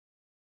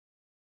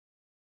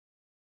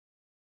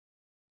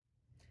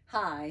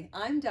Hi,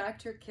 I'm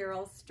Dr.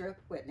 Carol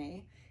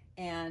Strip-Whitney,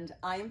 and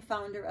I'm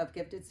founder of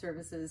Gifted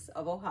Services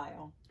of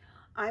Ohio.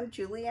 I'm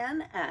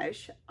Julianne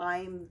Ash.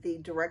 I'm the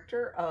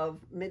Director of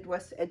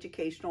Midwest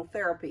Educational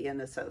Therapy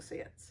and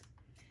Associates,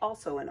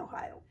 also in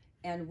Ohio.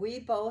 And we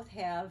both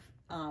have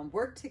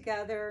worked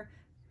together,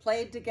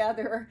 played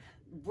together,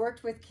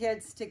 worked with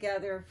kids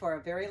together for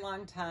a very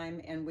long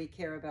time, and we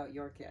care about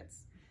your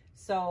kids.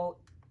 So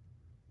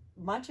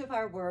much of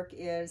our work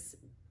is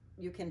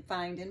you can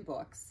find in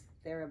books.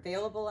 They're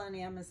available on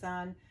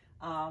Amazon.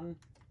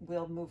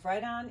 We'll move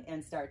right on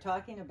and start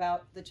talking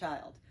about the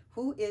child.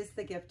 Who is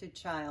the gifted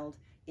child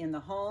in the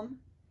home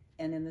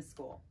and in the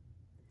school?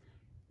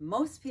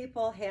 Most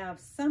people have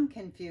some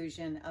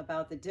confusion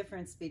about the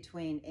difference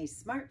between a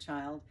smart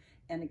child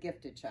and a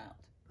gifted child.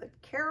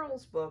 But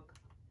Carol's book,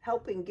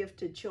 Helping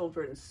Gifted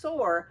Children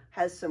Soar,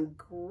 has some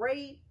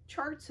great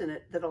charts in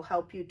it that'll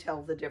help you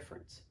tell the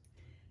difference.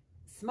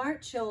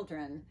 Smart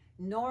children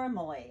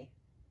normally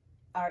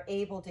are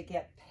able to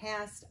get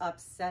past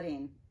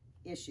upsetting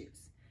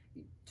issues.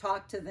 You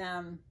talk to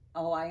them,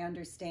 oh, I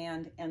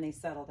understand, and they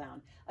settle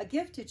down. A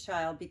gifted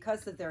child,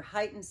 because of their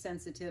heightened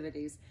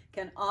sensitivities,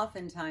 can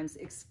oftentimes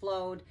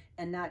explode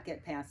and not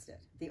get past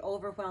it. The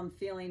overwhelmed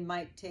feeling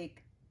might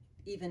take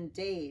even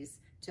days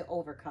to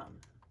overcome.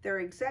 Their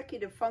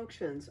executive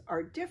functions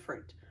are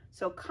different,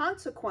 so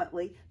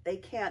consequently, they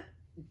can't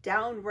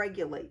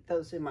down-regulate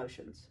those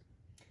emotions.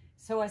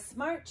 So a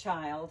smart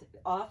child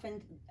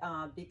often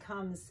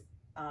becomes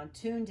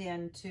tuned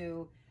in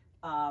to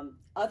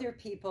other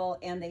people,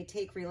 and they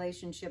take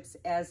relationships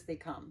as they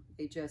come.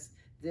 They just,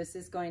 this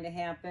is going to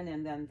happen,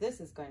 and then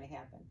this is going to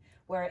happen.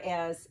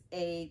 Whereas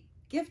a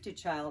gifted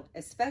child,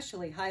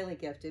 especially highly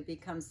gifted,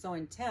 becomes so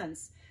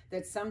intense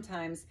that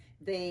sometimes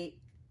they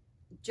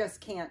just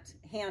can't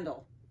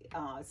handle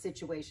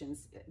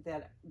situations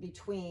that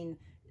between,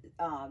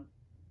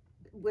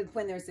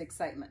 when there's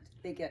excitement,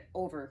 they get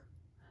over.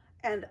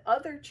 And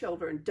other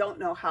children don't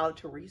know how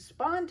to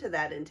respond to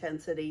that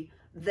intensity.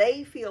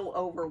 They feel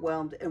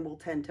overwhelmed and will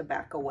tend to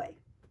back away.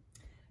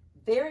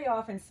 Very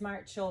often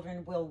smart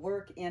children will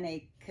work in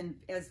a,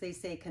 as they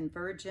say,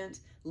 convergent,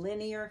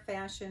 linear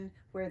fashion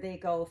where they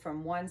go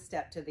from one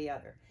step to the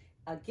other.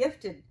 A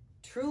gifted,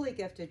 truly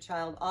gifted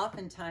child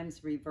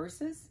oftentimes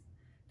reverses.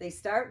 They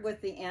start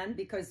with the end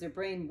because their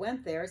brain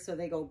went there, so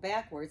they go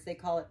backwards. They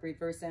call it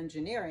reverse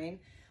engineering,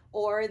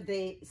 or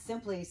they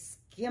simply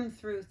skim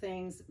through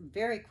things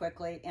very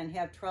quickly and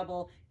have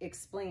trouble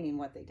explaining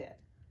what they did.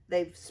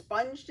 They've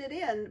sponged it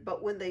in,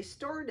 but when they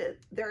stored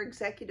it, their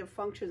executive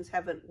functions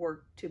haven't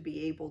worked to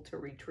be able to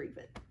retrieve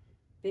it.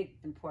 Big,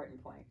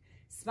 important point.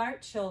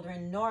 Smart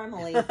children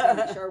normally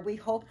finish, or we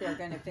hope they're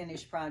going to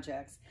finish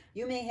projects.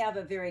 You may have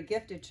a very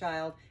gifted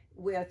child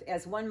with,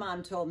 as one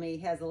mom told me,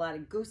 has a lot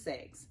of goose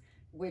eggs,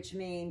 which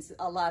means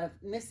a lot of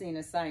missing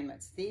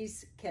assignments.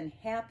 These can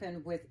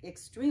happen with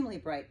extremely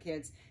bright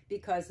kids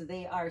because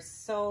they are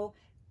so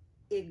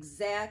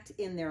exact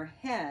in their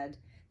head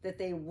that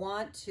they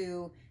want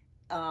to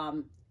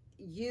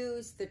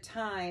use the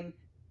time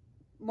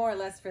more or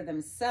less for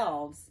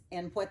themselves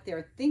and what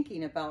they're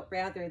thinking about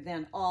rather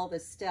than all the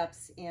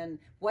steps in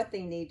what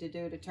they need to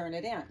do to turn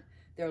it in.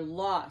 They're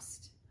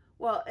lost.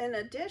 Well, and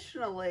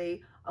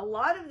additionally, a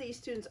lot of these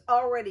students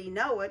already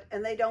know it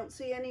and they don't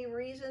see any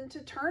reason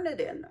to turn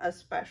it in,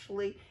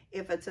 especially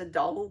if it's a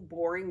dull,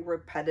 boring,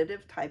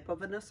 repetitive type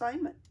of an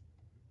assignment.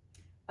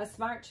 A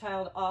smart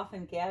child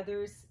often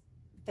gathers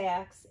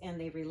facts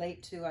and they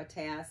relate to a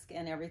task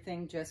and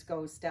everything just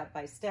goes step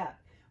by step.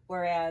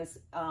 Whereas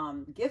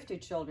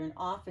gifted children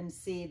often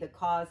see the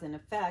cause and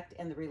effect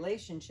and the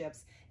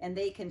relationships, and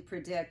they can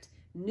predict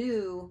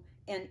new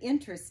and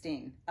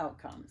interesting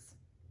outcomes.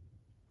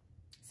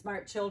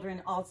 Smart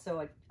children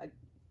also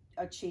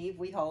achieve,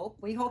 we hope.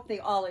 We hope they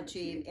all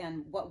achieve,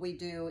 and what we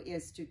do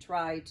is to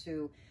try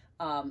to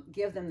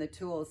give them the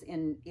tools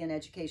in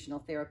educational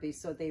therapy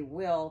so they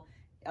will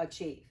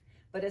achieve.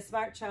 But a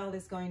smart child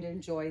is going to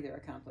enjoy their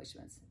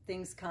accomplishments.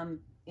 Things come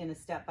in a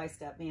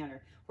step-by-step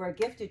manner, where a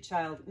gifted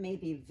child may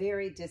be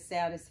very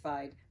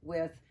dissatisfied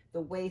with the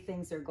way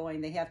things are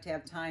going. They have to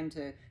have time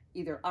to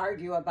either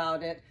argue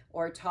about it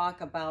or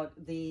talk about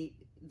the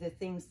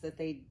things that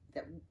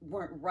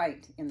weren't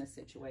right in the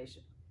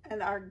situation.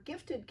 And our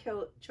gifted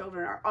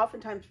children are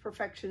oftentimes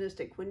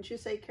perfectionistic, wouldn't you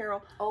say,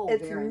 Carol? Oh,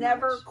 it's very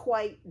never much.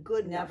 quite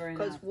good Never enough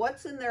because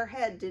what's in their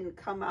head didn't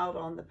come out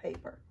on the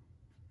paper.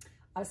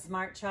 A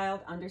smart child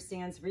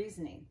understands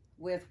reasoning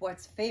with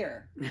what's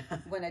fair.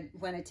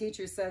 When a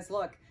teacher says,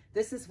 look,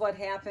 this is what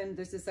happened,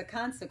 this is a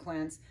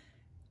consequence,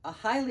 a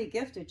highly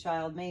gifted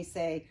child may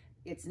say,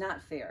 it's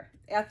not fair.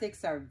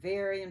 Ethics are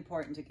very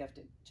important to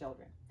gifted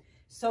children.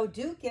 So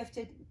do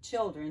gifted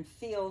children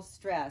feel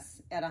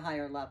stress at a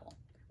higher level?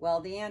 Well,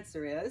 the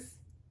answer is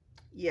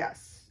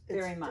yes.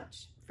 Very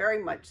much.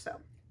 Very much so.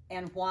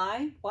 And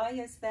why? Why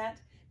is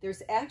that?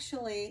 There's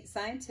actually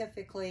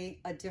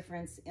scientifically a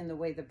difference in the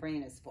way the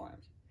brain is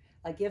formed.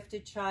 A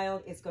gifted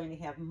child is going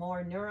to have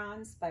more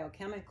neurons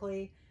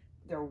biochemically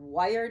they're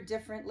wired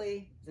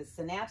differently. The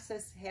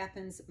synapses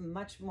happens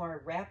much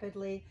more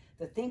rapidly.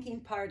 The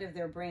thinking part of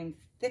their brain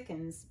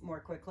thickens more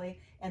quickly,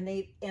 and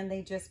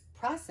they just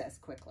process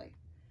quickly.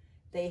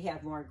 They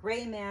have more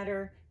gray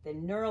matter. The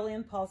neural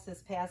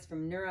impulses pass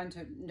from neuron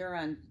to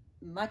neuron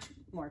much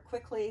more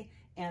quickly,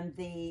 and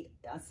the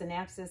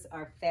synapses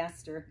are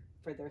faster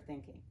for their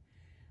thinking.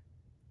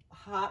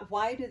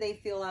 Why do they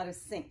feel out of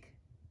sync?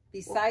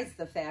 Besides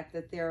the fact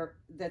that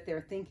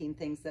they're thinking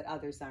things that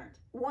others aren't.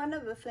 One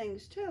of the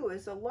things too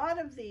is a lot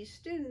of these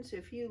students,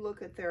 if you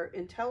look at their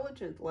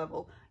intelligence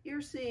level,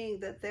 you're seeing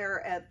that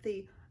they're at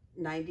the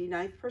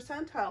 99th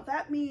percentile.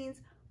 That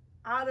means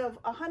out of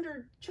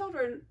 100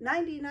 children,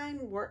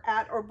 99 were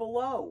at or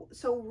below.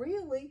 So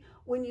really,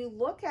 when you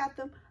look at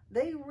them,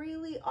 they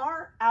really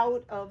are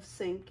out of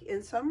sync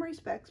in some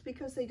respects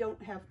because they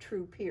don't have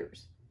true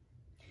peers.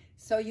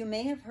 So you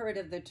may have heard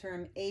of the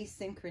term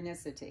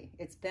asynchronicity.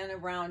 It's been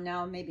around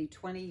now maybe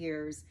 20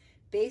 years,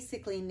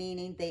 basically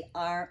meaning they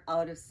are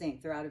out of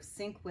sync. They're out of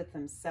sync with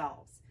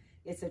themselves.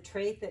 It's a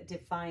trait that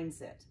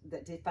defines it,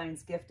 that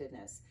defines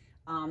giftedness.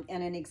 And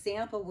an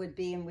example would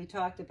be, and we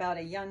talked about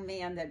a young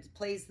man that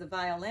plays the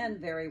violin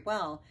very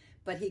well,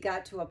 but he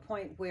got to a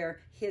point where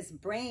his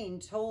brain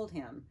told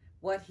him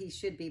what he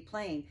should be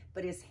playing,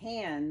 but his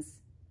hands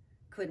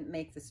couldn't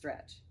make the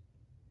stretch.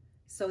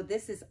 So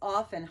this is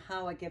often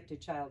how a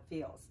gifted child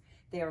feels.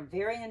 They are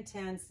very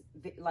intense,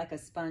 like a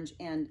sponge,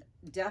 and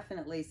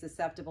definitely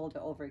susceptible to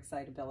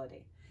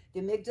overexcitability. The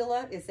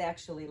amygdala is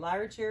actually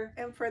larger.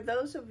 And for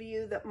those of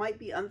you that might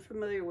be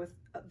unfamiliar with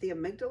the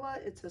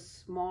amygdala, it's a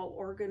small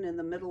organ in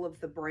the middle of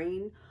the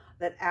brain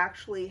that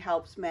actually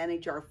helps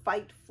manage our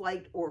fight,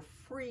 flight, or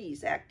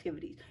freeze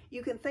activities.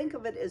 You can think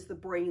of it as the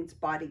brain's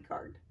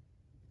bodyguard.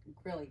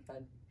 Really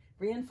good.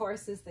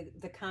 Reinforces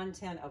the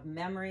content of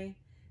memory.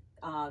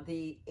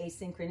 The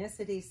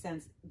asynchronicity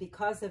sense,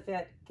 because of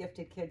it,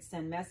 gifted kids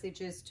send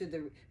messages to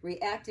the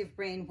reactive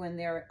brain when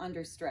they're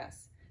under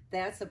stress.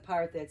 That's a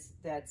part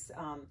that's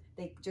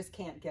they just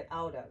can't get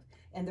out of.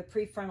 And the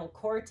prefrontal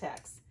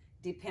cortex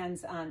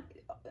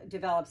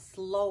develops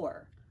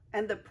slower.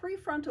 And the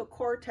prefrontal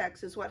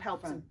cortex is what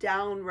helps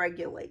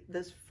down-regulate.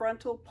 This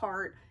frontal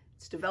part,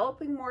 it's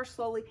developing more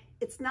slowly.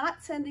 It's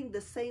not sending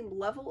the same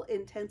level,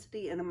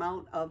 intensity, and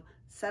amount of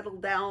settle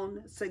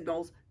down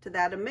signals to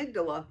that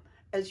amygdala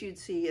as you'd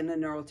see in a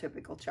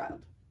neurotypical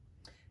child.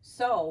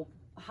 So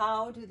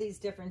how do these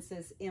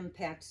differences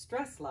impact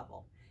stress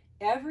level?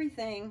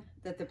 Everything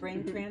that the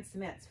brain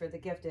transmits for the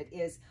gifted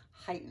is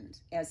heightened.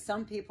 As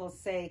some people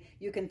say,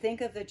 you can think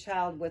of the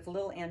child with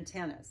little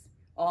antennas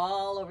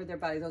all over their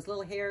body. Those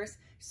little hairs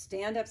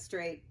stand up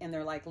straight, and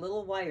they're like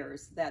little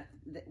wires that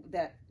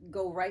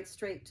go right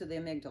straight to the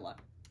amygdala.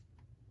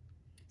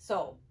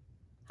 So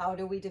how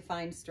do we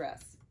define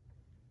stress?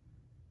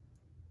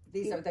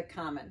 These are the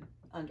common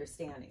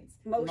understandings.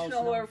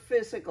 Emotional or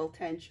physical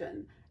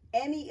tension.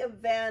 Any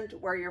event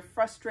where you're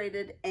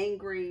frustrated,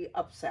 angry,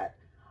 upset.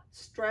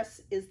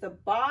 Stress is the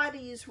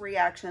body's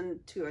reaction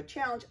to a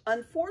challenge.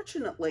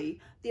 Unfortunately,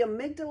 the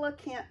amygdala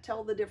can't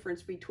tell the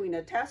difference between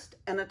a test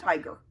and a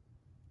tiger.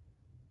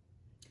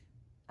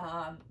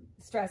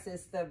 Stress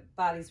is the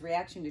body's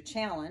reaction to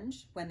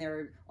challenge. When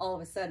they're all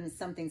of a sudden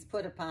something's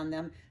put upon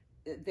them,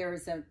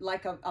 there's a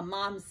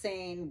mom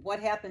saying,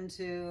 "What happened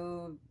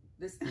to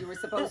this you were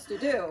supposed to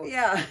do?"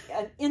 Yeah.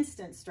 An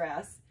instant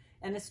stress.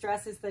 And the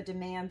stress is the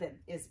demand that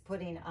is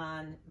putting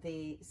on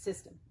the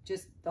system.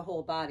 Just the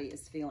whole body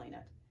is feeling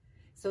it.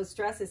 So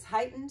stress is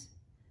heightened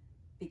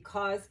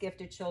because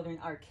gifted children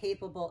are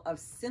capable of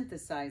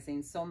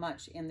synthesizing so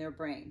much in their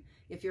brain.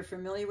 If you're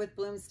familiar with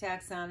Bloom's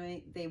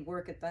taxonomy, they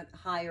work at the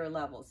higher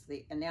levels,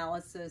 the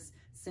analysis,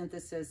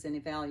 synthesis, and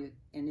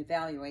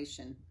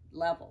evaluation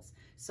levels.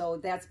 So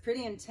that's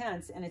pretty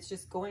intense, and it's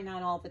just going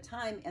on all the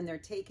time, and they're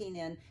taking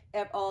in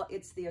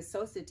it's the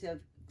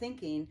associative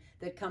thinking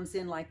that comes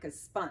in like a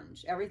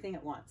sponge, everything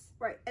at once.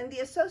 Right, and the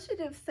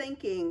associative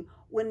thinking,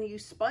 when you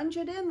sponge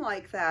it in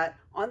like that,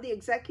 on the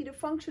executive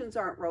functions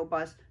aren't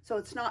robust, so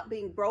it's not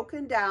being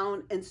broken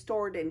down and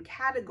stored in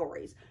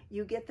categories.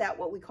 You get that,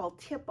 what we call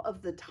tip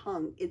of the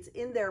tongue. It's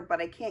in there, but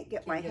I can't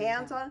get my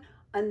hands on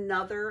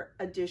another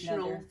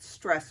additional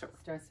stressor.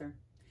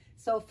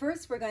 So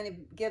first we're going to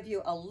give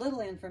you a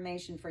little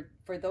information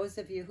for those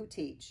of you who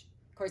teach.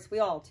 Of course, we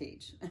all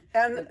teach.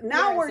 And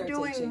now we're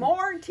doing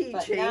more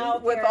teaching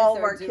with all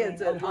of our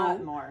kids at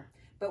home. More.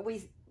 But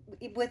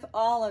with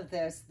all of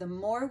this, the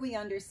more we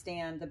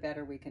understand, the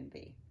better we can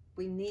be.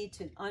 We need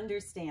to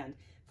understand.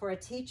 For a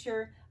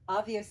teacher,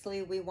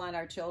 obviously, we want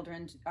our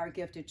children, our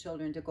gifted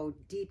children, to go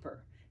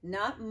deeper,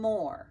 not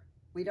more.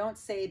 We don't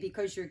say,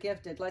 because you're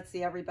gifted, let's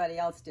see, everybody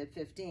else did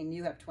 15,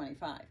 you have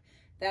 25.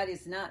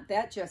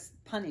 That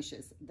just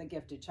punishes the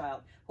gifted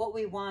child. What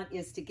we want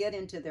is to get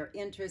into their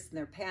interests and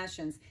their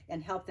passions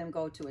and help them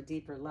go to a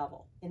deeper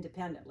level,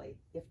 independently,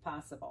 if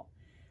possible.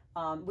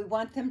 We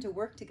want them to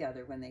work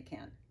together when they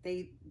can.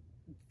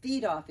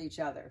 feed off each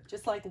other,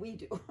 just like we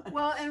do.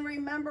 Well, and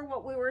remember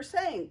what we were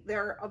saying.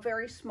 They're a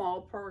very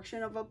small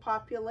portion of a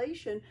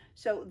population.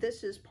 So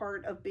this is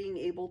part of being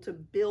able to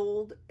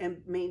build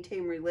and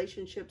maintain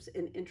relationships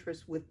and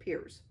interests with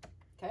peers.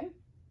 Okay.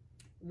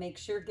 Make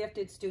sure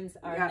gifted students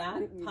are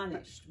not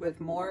punished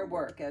with more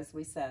work, as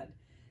we said.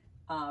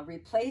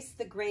 Replace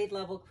the grade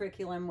level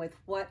curriculum with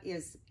what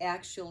is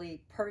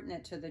actually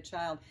pertinent to the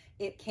child.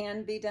 It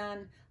can be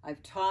done.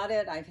 I've taught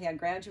it. I've had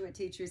graduate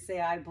teachers say,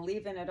 I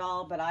believe in it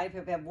all, but I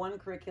have had one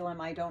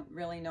curriculum I don't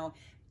really know.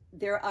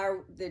 There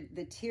are the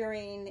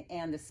tiering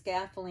and the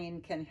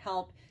scaffolding can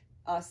help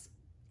us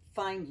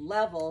find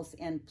levels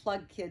and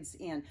plug kids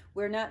in.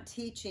 We're not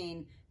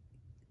teaching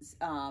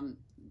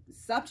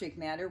subject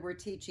matter, we're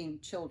teaching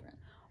children.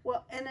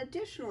 Well, and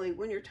additionally,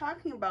 when you're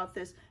talking about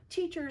this,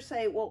 teachers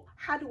say, well,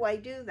 how do I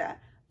do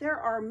that? There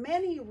are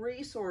many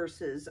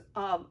resources,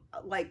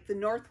 like the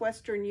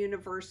Northwestern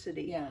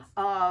University, yes.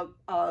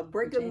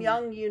 Brigham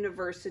Young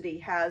University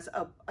has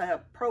a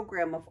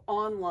program of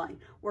online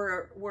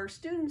where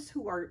students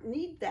who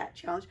need that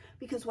challenge,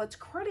 because what's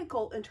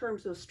critical in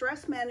terms of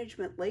stress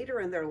management later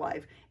in their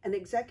life and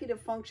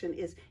executive function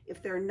is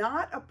if they're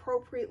not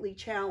appropriately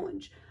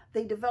challenged,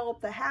 they develop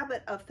the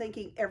habit of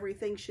thinking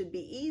everything should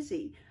be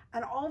easy.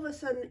 And all of a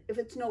sudden, if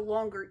it's no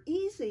longer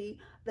easy,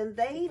 then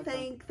they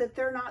think that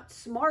they're not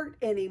smart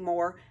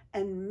anymore.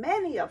 And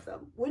many of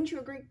them, wouldn't you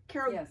agree,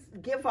 Carol, yes.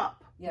 give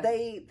up. Yes.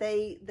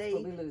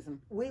 Well, we lose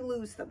them. We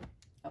lose them.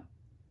 Oh.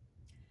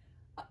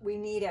 We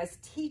need, as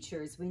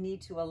teachers, we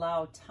need to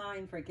allow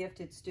time for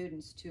gifted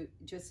students to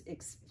just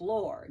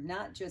explore,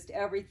 not just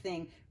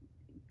everything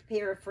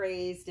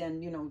paraphrased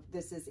and, you know,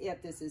 this is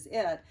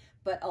it,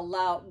 but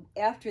allow,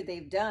 after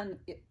they've done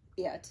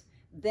it,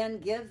 then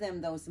give them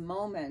those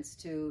moments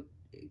to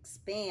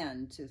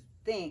expand, to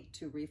think,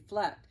 to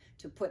reflect,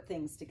 to put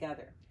things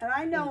together. And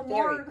I know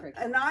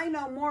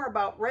more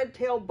about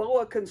red-tailed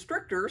boa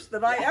constrictors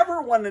than I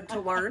ever wanted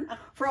to learn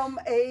from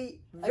a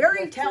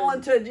very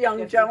talented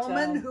young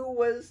gentleman who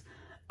was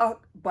a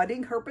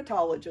budding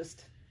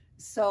herpetologist.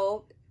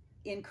 So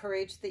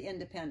encourage the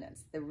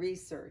independence, the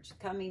research,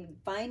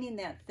 finding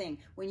that thing.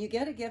 When you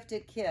get a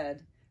gifted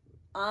kid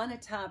on a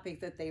topic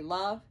that they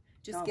love,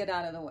 just get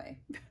out of the way.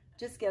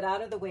 Just get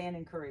out of the way and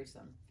encourage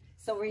them.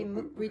 So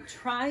we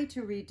try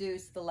to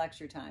reduce the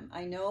lecture time.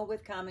 I know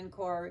with Common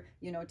Core,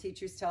 you know,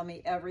 teachers tell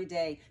me every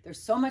day,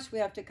 there's so much we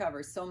have to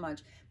cover, so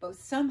much. But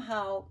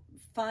somehow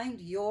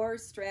find your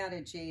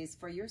strategies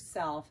for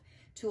yourself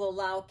to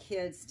allow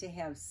kids to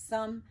have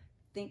some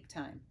think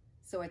time.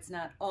 So it's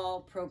not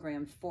all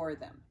programmed for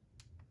them.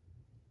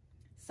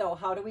 So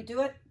how do we do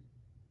it?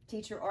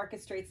 Teacher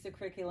orchestrates the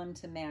curriculum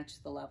to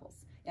match the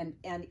levels. And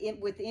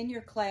within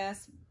your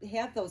class,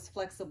 have those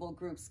flexible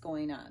groups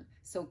going on.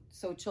 So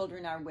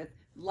children are with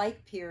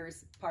like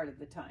peers part of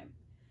the time.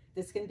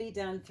 This can be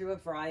done through a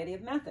variety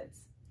of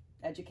methods.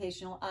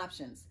 Educational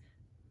options,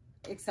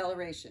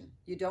 acceleration.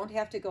 You don't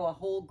have to go a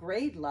whole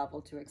grade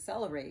level to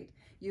accelerate.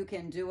 You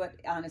can do it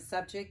on a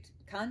subject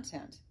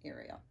content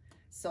area.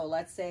 So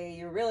let's say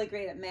you're really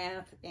great at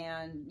math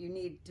and you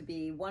need to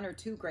be 1 or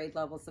 2 grade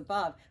levels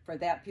above for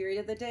that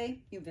period of the day,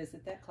 you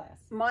visit that class.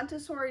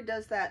 Montessori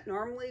does that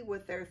normally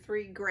with their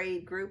 3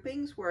 grade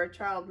groupings where a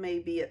child may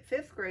be at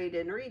 5th grade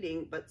in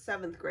reading but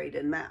 7th grade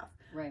in math.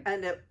 Right.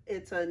 And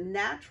it's a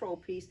natural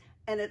piece,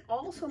 and it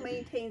also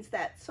maintains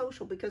that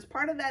social, because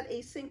part of that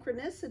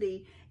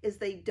asynchronicity is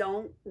they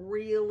don't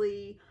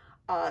really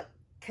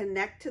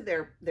connect to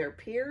their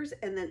peers,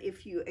 and then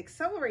if you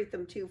accelerate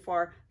them too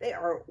far, they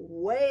are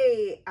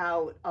way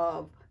out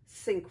of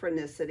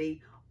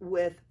synchronicity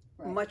with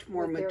much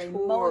more mature,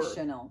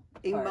 emotional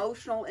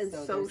and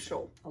so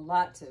social. A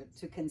lot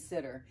to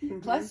consider.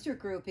 Cluster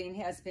grouping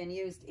has been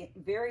used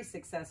very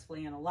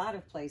successfully in a lot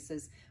of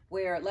places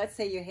where, let's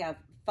say you have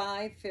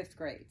 5 5th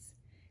grades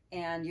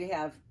and you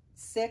have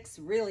 6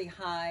 really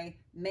high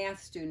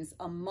math students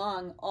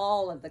among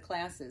all of the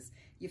classes.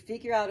 You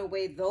figure out a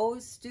way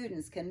those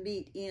students can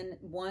meet in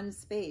one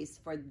space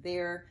for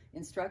their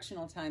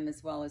instructional time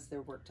as well as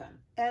their work time.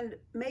 And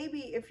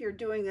maybe if you're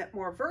doing it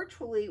more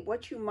virtually,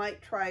 what you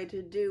might try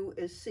to do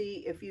is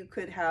see if you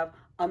could have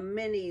a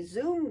mini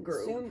Zoom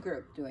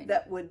group doing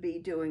that would be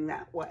doing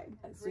that way.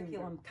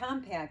 Curriculum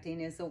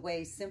compacting is a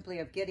way simply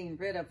of getting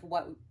rid of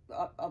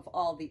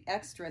all the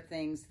extra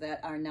things that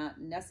are not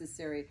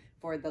necessary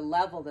for the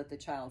level that the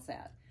child's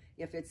at.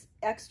 If it's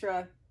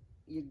extra,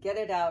 you get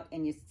it out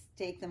and you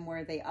take them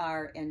where they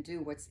are and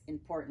do what's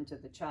important to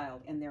the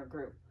child and their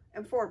group.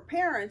 And for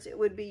parents, it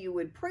would be you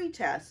would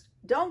pre-test.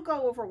 Don't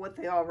go over what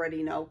they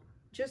already know.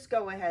 Just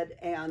go ahead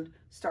and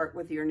start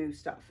with your new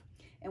stuff.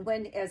 And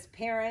when, as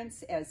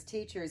parents, as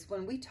teachers,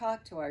 when we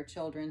talk to our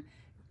children,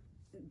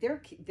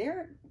 their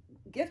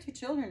gifted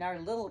children are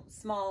little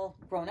small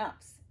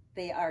grown-ups.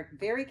 They are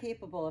very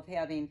capable of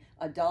having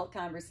adult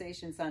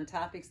conversations on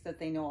topics that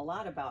they know a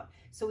lot about.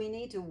 So we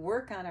need to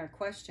work on our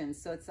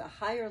questions so it's a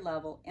higher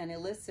level and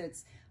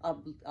elicits a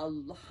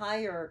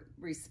higher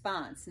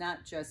response,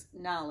 not just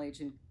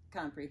knowledge and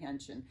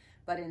comprehension,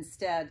 but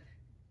instead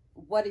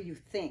what do you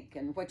think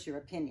and what's your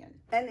opinion?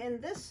 And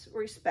in this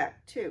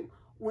respect too,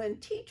 when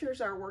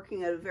teachers are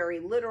working at a very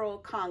literal,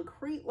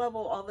 concrete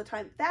level all the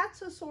time,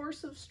 that's a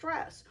source of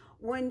stress.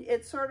 When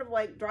it's sort of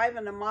like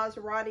driving a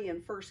Maserati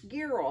in first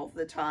gear all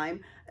the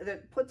time,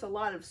 that puts a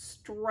lot of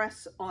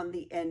stress on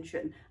the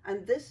engine.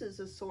 And this is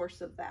a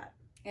source of that.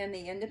 And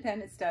the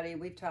independent study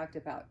we've talked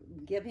about,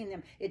 giving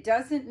them, it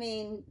doesn't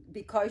mean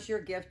because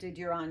you're gifted,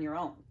 you're on your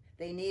own.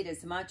 They need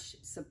as much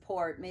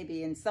support,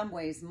 maybe in some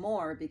ways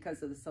more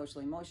because of the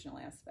social emotional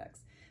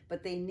aspects,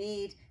 but they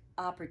need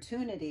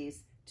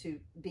opportunities to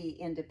be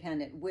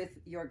independent with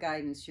your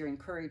guidance, your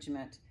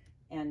encouragement,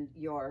 and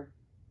your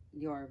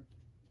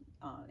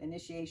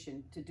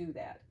initiation to do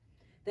that.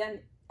 Then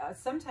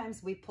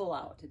sometimes we pull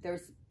out.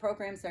 There's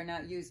programs are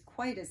not used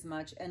quite as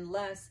much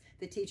unless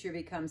the teacher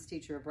becomes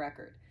teacher of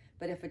record.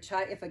 But if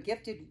a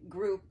gifted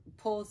group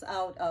pulls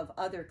out of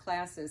other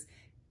classes,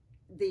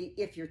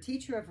 if you're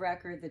teacher of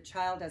record, the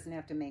child doesn't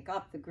have to make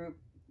up the group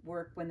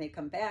work when they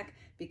come back,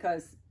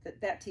 because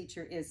that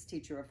teacher is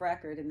teacher of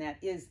record and that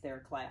is their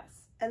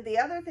class. And the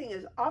other thing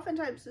is,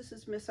 oftentimes this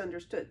is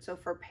misunderstood. So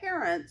for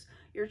parents,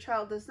 your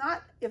child does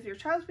not, if your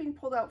child's being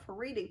pulled out for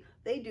reading,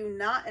 they do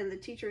not, and the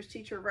teacher is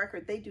teacher of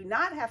record, they do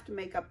not have to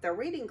make up their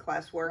reading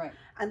classwork. Right.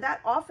 And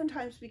that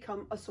oftentimes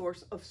becomes a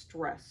source of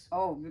stress.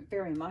 Oh,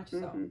 very much so.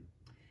 Mm-hmm.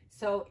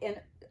 So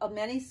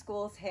many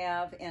schools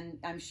have, and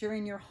I'm sure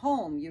in your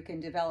home you can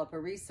develop a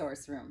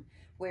resource room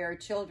where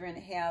children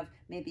have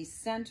maybe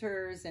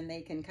centers and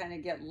they can kind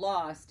of get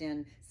lost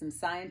in some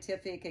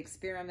scientific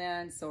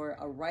experiments or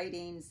a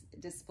writings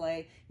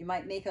display. You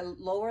might make a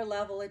lower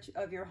level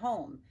of your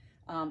home.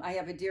 I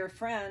have a dear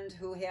friend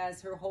who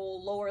has her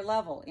whole lower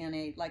level in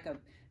a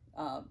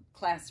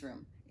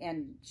classroom,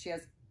 and she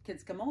has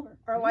kids come over.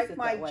 Or like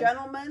my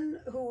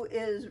gentleman who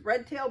is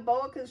red-tailed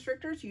boa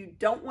constrictors, you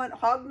don't want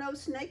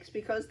hog-nosed snakes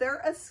because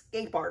they're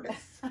escape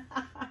artists.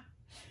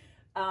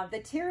 The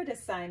tiered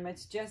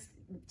assignments just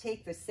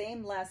take the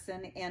same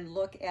lesson and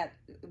look at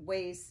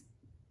ways,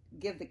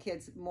 give the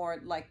kids more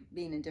like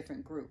being in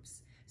different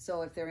groups.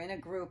 So if they're in a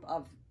group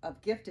of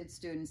gifted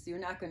students, you're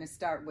not going to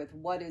start with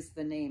what is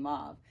the name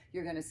of.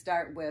 You're going to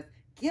start with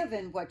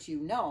given what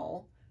you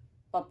know,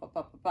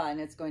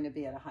 and it's going to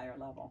be at a higher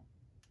level.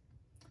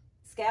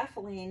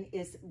 Scaffolding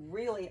is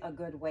really a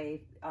good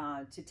way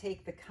to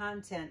take the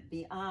content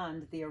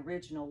beyond the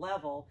original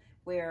level,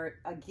 where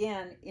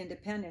again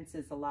independence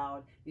is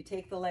allowed. You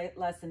take the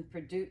lesson,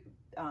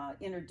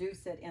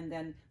 introduce it, and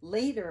then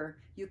later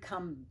you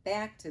come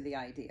back to the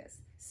ideas.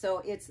 So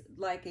it's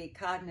like a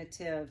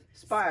cognitive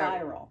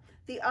spiral.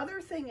 The other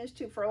thing is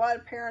too, for a lot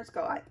of parents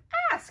go,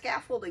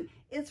 scaffolding.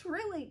 It's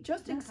really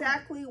just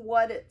exactly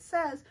what it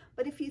says.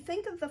 But if you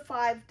think of the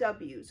 5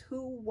 W's,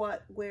 who,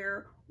 what,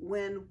 where,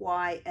 when,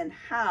 why, and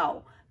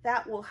how,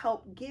 that will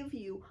help give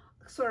you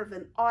sort of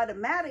an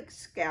automatic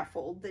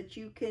scaffold that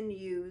you can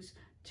use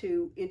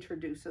to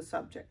introduce a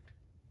subject.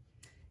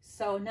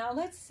 So now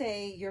let's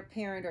say you're a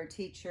parent or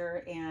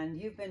teacher and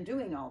you've been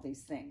doing all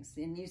these things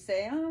and you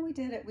say, oh, we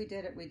did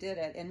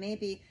it. And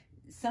maybe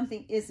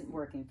something isn't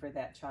working for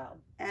that child.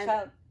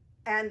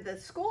 And the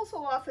schools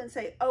will often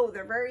say, oh,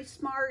 they're very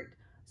smart,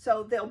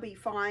 so they'll be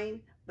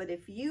fine. But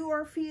if you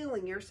are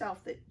feeling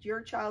yourself that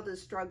your child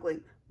is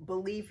struggling,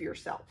 believe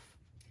yourself.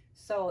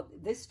 So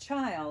this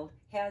child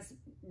has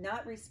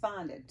not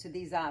responded to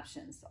these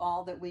options,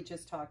 all that we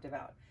just talked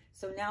about.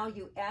 So now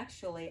you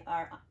actually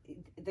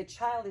the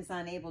child is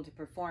unable to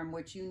perform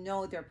what you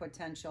know their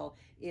potential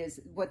is,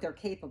 what they're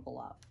capable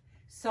of.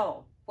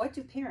 So what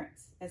do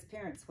parents, as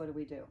parents, what do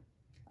we do?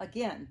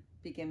 Again,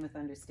 begin with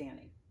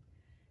understanding.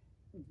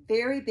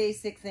 Very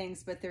basic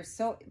things, but they're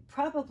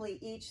probably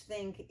each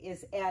thing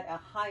is at a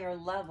higher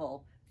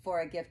level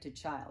for a gifted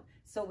child.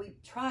 So we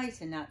try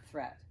to not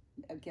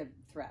give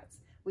threats.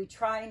 We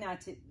try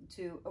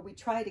we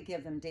try to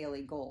give them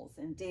daily goals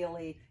and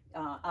daily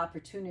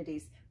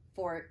opportunities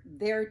for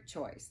their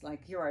choice.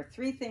 Like, here are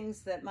 3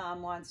 things that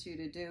mom wants you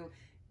to do.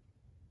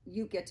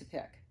 You get to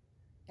pick.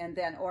 And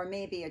then, or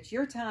maybe it's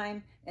your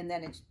time and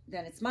then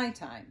it's my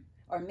time.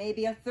 Or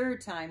maybe a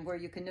 3rd time where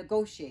you can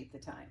negotiate the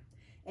time.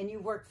 And you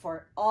work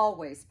for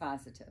always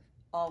positive,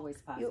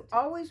 always positive. You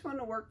always want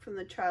to work from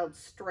the child's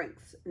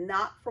strengths,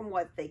 not from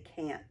what they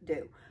can't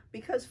do.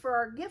 Because for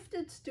our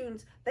gifted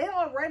students, they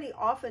already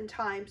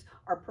oftentimes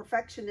are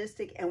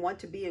perfectionistic and want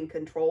to be in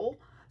control.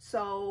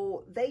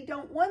 So they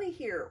don't want to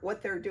hear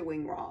what they're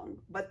doing wrong,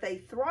 but they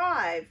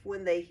thrive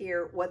when they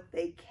hear what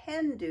they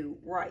can do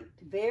right.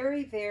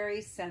 Very,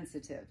 very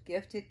sensitive.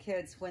 Gifted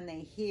kids, when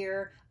they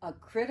hear a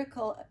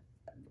critical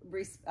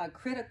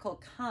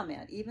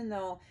comment, even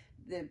though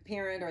the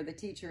parent or the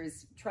teacher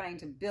is trying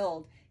to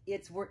build,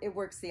 it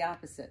works the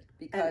opposite,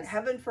 because and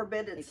heaven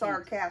forbid it's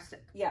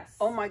sarcastic. Yes.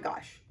 Oh my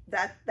gosh,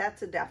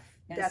 that's a death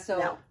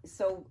knell.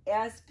 So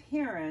as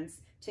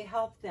parents, to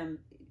help them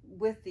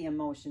with the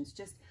emotions,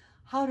 just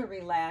how to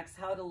relax,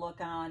 how to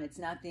look on. It's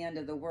not the end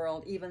of the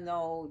world, even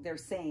though they're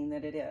saying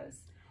that it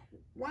is.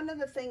 One of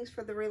the things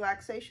for the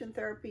relaxation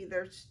therapy,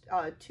 there's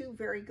 2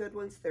 very good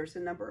ones. There's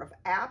a number of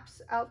apps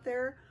out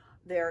there.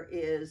 There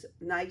is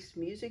nice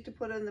music to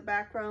put in the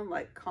background,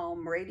 like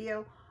calm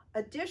radio.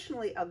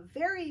 Additionally, a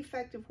very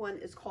effective one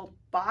is called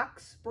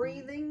box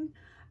breathing,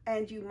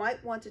 and you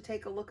might want to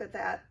take a look at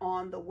that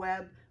on the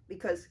web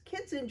because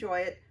kids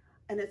enjoy it,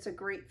 and it's a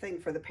great thing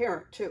for the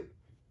parent too.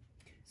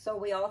 So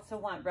we also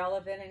want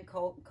relevant and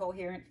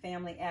coherent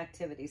family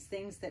activities,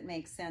 things that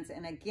make sense.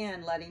 And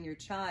again, letting your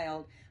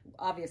child,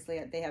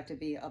 obviously they have to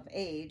be of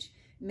age,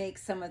 make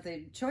some of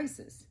the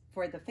choices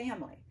for the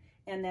family.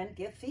 And then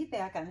give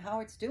feedback on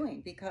how it's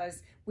doing,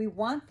 because we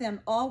want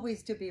them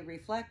always to be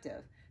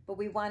reflective, but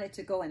we want it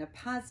to go in a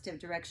positive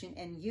direction,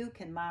 and you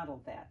can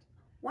model that.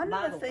 One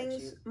of the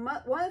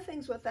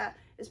things with that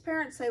is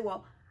parents say,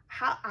 well,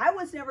 I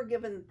was never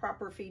given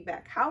proper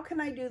feedback. How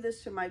can I do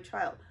this to my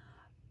child?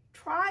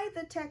 Try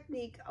the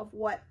technique of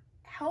what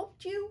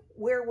helped you,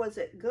 where was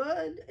it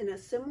good in a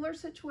similar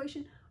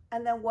situation,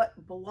 and then what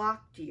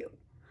blocked you.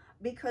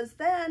 Because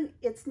then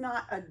it's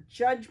not a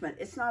judgment,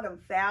 it's not a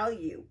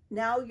value.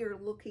 Now you're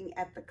looking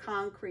at the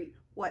concrete,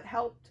 what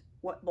helped,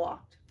 what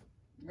blocked.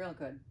 Real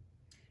good.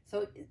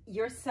 So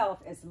yourself,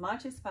 as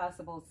much as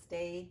possible,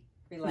 stay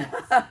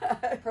relaxed.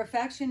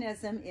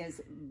 Perfectionism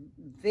is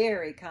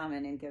very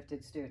common in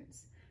gifted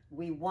students.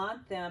 We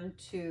want them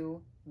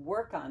to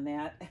work on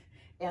that.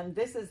 And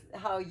this is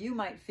how you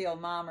might feel,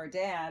 mom or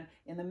dad,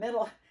 in the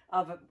middle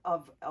of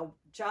a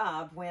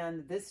job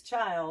when this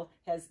child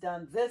has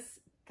done this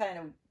kind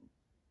of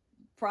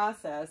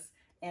process,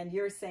 and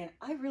you're saying,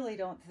 I really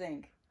don't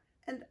think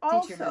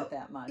teacher meant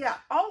that much. Yeah,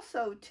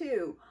 also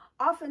too,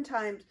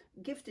 oftentimes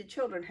gifted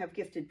children have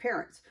gifted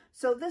parents.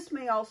 So this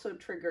may also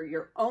trigger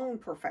your own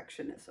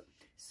perfectionism.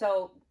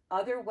 So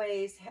other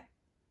ways,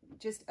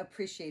 just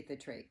appreciate the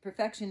trait.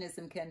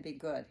 Perfectionism can be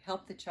good.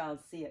 Help the child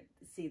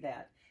see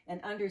that. And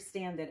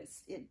understand that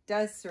it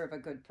does serve a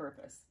good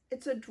purpose.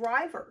 It's a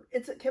driver.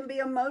 It can be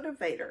a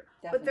motivator.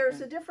 Definitely. But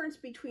there's a difference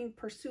between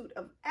pursuit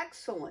of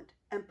excellent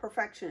and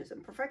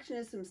perfectionism.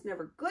 Perfectionism is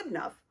never good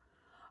enough,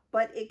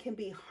 but it can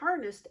be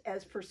harnessed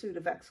as pursuit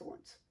of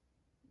excellence.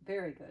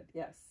 Very good,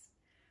 yes.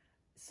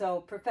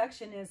 So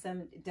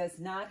perfectionism does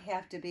not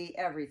have to be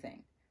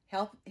everything.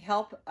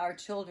 Help our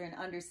children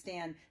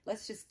understand,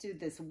 let's just do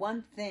this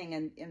one thing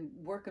and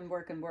work and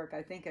work and work.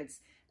 I think it's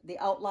The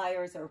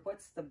Outliers, or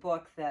what's the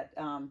book that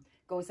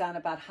goes on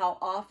about how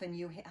often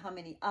how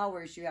many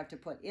hours you have to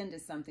put into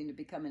something to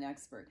become an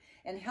expert,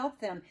 and help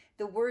them.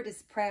 The word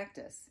is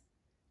practice.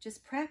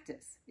 Just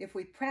practice. If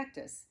we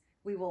practice,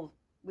 we'll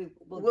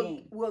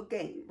gain. We'll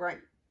gain, right.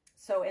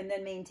 So, and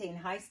then maintain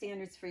high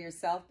standards for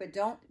yourself, but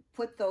don't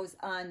put those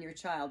on your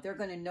child. They're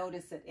going to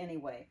notice it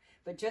anyway.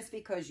 But just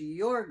because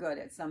you're good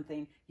at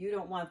something, you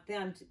don't want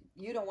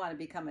to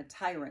become a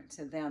tyrant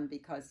to them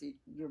because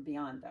you're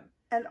beyond them.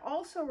 And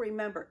also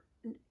remember,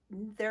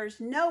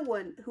 there's no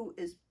one who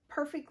is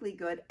perfectly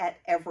good at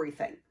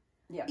everything.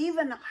 Yes.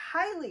 Even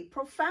highly,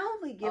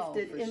 profoundly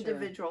gifted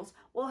individuals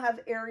will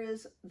have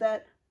areas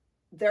that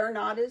they're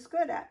not as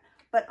good at.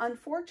 But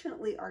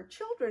unfortunately, our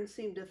children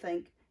seem to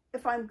think,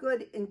 if I'm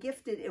good and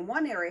gifted in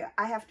one area,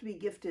 I have to be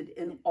gifted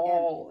in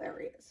all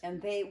areas. And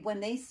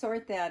when they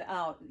sort that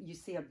out, you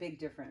see a big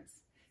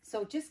difference.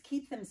 So just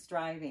keep them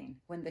striving.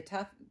 When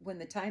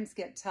the times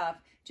get tough,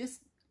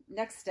 just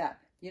next step.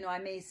 I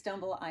may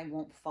stumble, I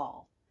won't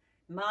fall.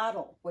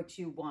 Model what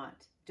you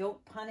want.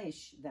 Don't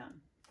punish them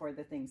for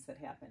the things that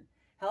happen.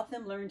 Help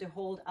them learn to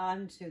hold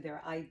on to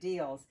their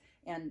ideals,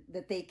 and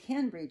that they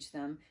can reach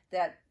them,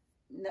 that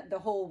the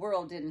whole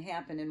world didn't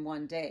happen in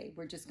one day.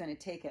 We're just going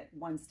to take it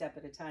one step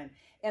at a time.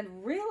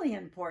 And really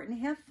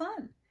important, have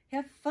fun.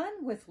 Have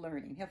fun with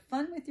learning. Have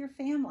fun with your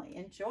family.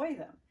 Enjoy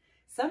them.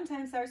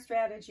 Sometimes our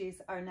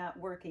strategies are not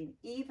working,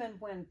 even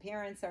when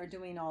parents are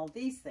doing all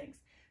these things.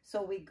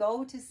 So we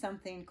go to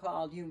something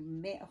called,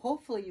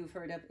 hopefully you've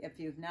heard of, if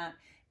you've not,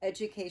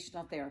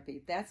 educational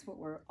therapy. That's what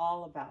we're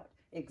all about.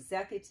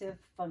 Executive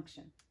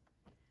function.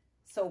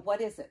 So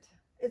what is it?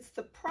 It's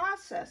the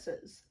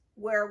processes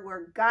where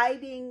we're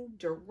guiding,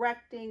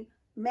 directing,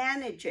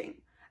 managing.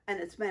 And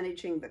it's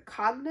managing the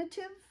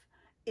cognitive,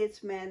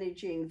 it's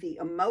managing the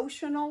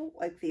emotional,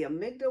 like the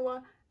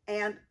amygdala,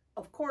 and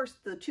of course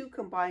the two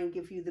combined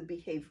give you the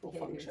behavioral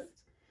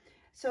functions.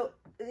 So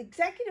the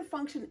executive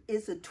function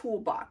is a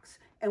toolbox,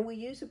 and we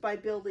use it by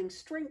building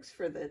strengths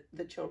for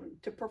the children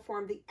to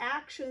perform the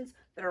actions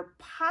that are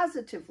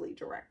positively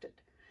directed.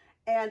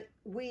 And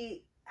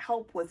we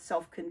help with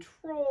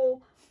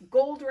self-control,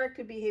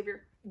 goal-directed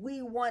behavior.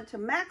 We want to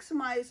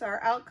maximize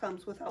our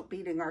outcomes without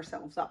beating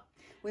ourselves up.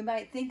 We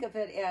might think of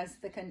it as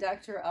the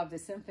conductor of the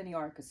symphony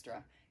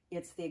orchestra.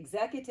 It's the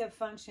executive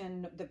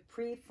function, the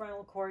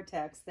prefrontal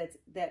cortex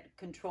that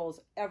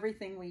controls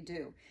everything we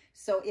do.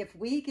 So if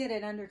we get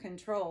it under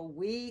control,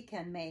 we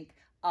can make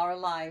our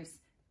lives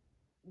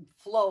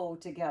flow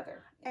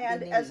together.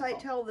 And as I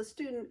tell the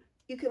student,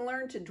 you can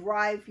learn to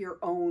drive your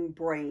own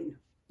brain.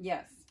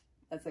 Yes,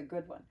 that's a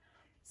good one.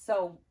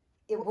 So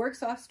it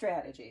works off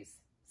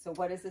strategies. So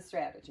what is the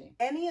strategy?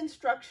 Any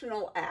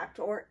instructional act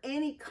or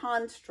any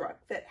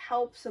construct that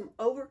helps them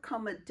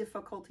overcome a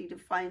difficulty to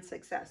find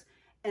success.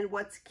 And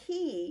what's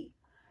key,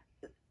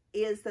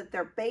 is that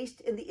they're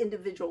based in the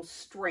individual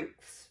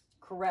strengths.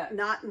 Correct.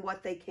 Not in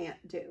what they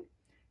can't do.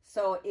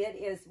 So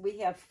we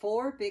have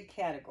 4 big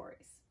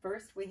categories.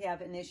 First, we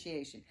have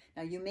initiation.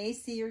 Now, you may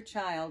see your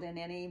child in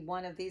any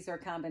one of these or a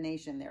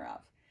combination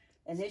thereof.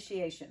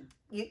 Initiation.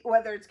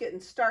 Whether it's getting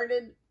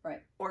started,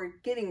 right, or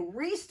getting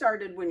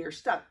restarted when you're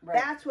stuck. Right.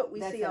 That's what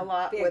we see a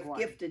lot with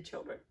gifted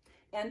children.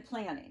 And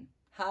planning.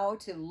 How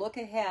to look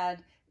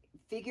ahead,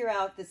 figure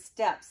out the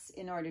steps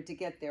in order to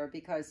get there,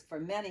 because for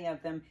many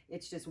of them,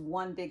 it's just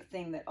one big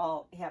thing that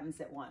all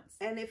happens at once.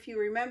 And if you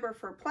remember,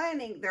 for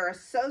planning, they're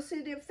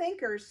associative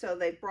thinkers, so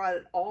they brought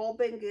it all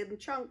big in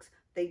chunks.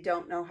 They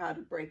don't know how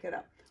to break it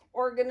up.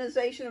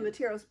 Organization of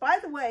materials. By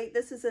the way,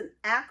 this is an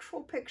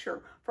actual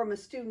picture from a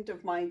student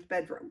of mine's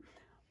bedroom.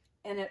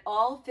 And it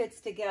all fits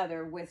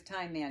together with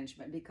time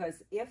management,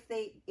 because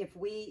if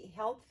we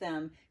help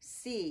them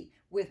see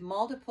with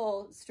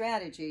multiple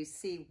strategies,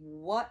 see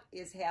what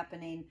is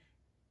happening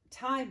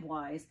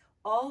time-wise,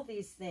 all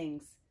these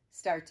things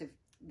start to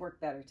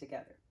work better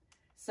together.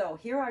 So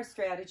here are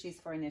strategies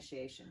for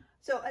initiation.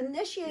 So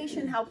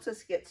initiation helps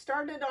us get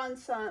started on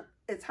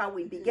it's how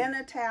we begin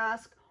a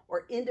task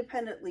or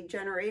independently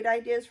generate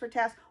ideas for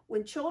tasks.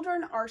 When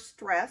children are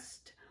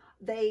stressed,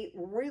 they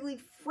really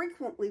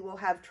frequently will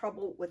have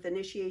trouble with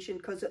initiation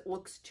because it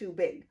looks too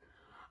big.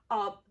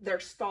 They're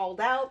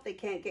stalled out, they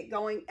can't get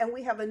going, and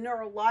we have a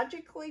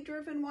neurologically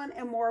driven one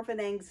and more of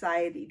an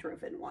anxiety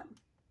driven one.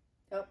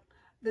 Yep.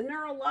 The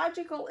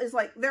neurological is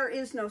like, there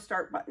is no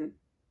start button.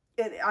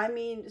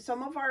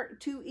 Some of our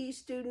 2E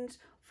students,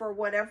 for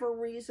whatever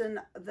reason,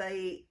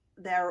 the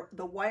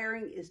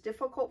wiring is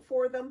difficult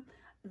for them.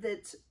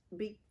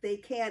 They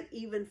can't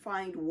even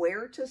find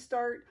where to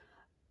start.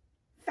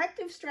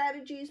 Effective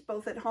strategies,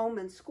 both at home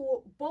and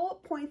school,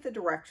 bullet point the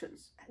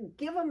directions.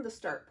 Give them the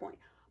start point.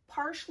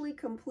 Partially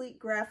complete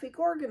graphic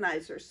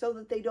organizers so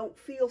that they don't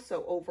feel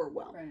so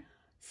overwhelmed. Right.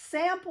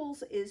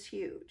 Samples is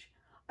huge.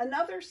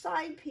 Another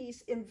side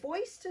piece, in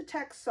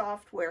voice-to-text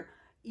software,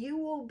 you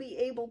will be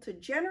able to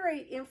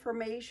generate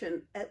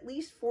information at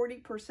least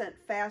 40%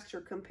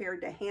 faster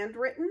compared to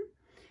handwritten.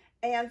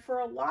 And for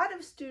a lot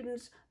of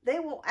students, they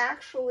will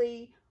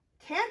actually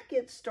can't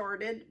get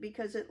started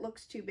because it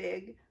looks too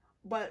big,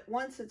 but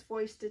once it's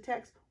voice to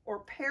text, or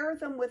pair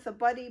them with a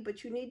buddy,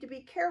 but you need to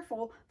be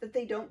careful that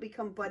they don't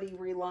become buddy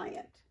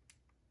reliant.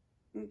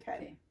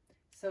 Okay.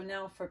 So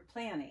now for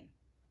planning.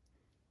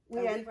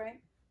 Right?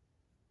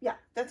 Yeah,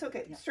 that's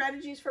okay. Yeah.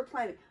 Strategies for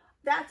planning.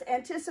 That's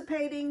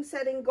anticipating,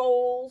 setting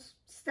goals,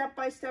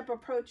 step-by-step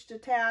approach to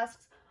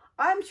tasks.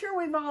 I'm sure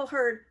we've all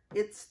heard,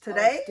 it's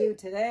today. Let's do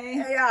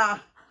today. Yeah.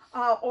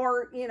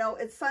 Or,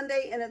 it's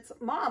Sunday and it's,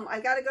 Mom, I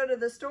got to go to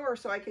the store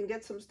so I can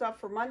get some stuff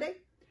for Monday.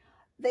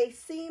 They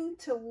seem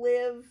to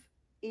live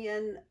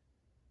in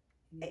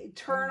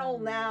eternal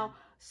now.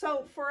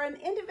 So for an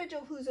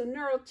individual who's a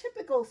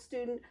neurotypical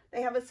student,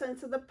 they have a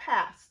sense of the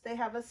past. They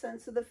have a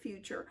sense of the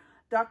future.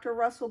 Dr.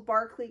 Russell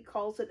Barkley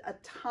calls it a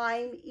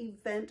time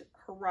event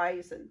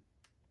horizon.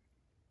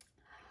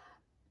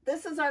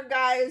 This is our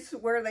guys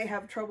where they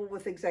have trouble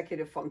with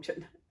executive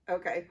function.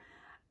 Okay.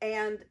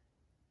 And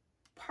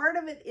part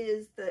of it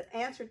is, the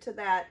answer to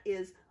that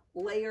is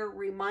layer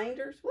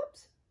reminders.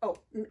 Whoops. Oh,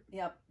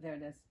 yep, there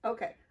it is.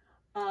 Okay.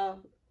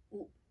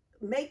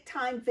 Make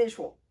time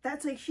visual.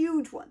 That's a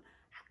huge one.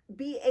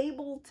 Be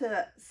able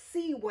to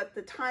see what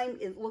the time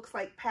looks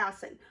like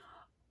passing.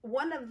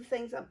 One of the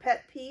things, a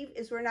pet peeve,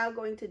 is we're now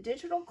going to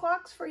digital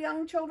clocks for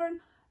young children.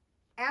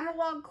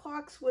 Analog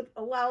clocks would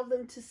allow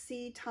them to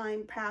see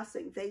time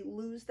passing. They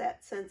lose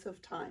that sense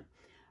of time.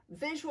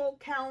 Visual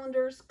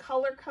calendars,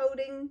 color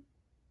coding,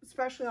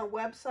 especially on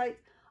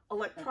websites,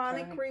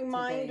 electronic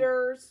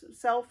reminders,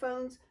 cell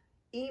phones,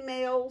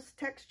 emails,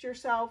 text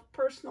yourself,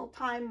 personal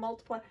time,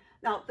 multiply.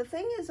 Now, the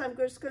thing is, I'm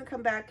just going to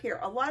come back here.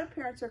 A lot of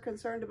parents are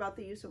concerned about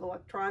the use of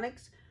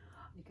electronics.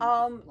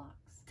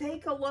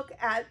 Take a look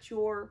at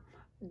your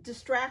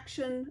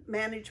distraction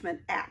management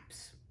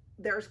apps.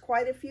 There's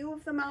quite a few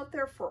of them out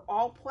there for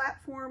all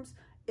platforms.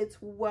 It's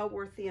well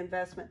worth the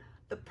investment.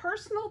 The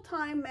personal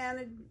time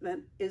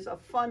management is a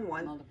fun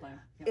one.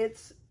 Multiplier. Yep.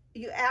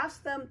 You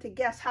ask them to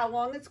guess how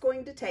long it's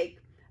going to take,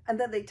 and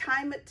then they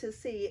time it to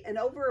see, and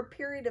over a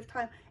period of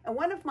time, and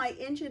one of my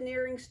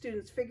engineering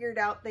students figured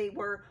out they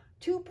were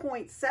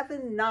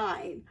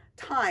 2.79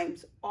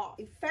 times off.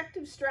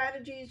 Effective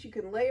strategies, you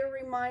can layer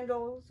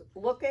reminders,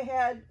 look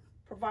ahead,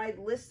 provide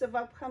lists of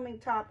upcoming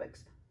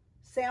topics,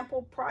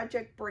 sample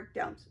project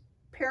breakdowns.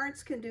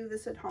 Parents can do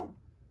this at home.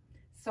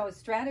 So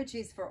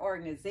strategies for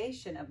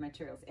organization of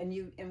materials,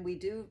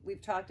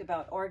 we've talked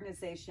about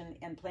organization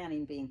and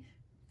planning being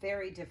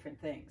very different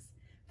things.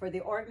 For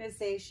the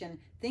organization,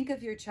 think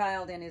of your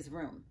child in his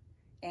room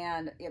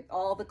and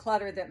all the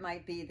clutter that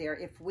might be there.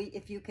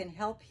 If you can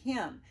help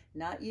him,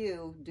 not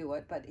you do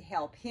it, but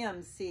help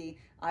him see,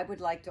 I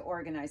would like to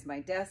organize my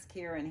desk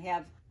here and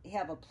have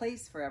a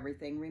place for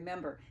everything.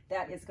 Remember,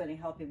 that is going to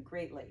help him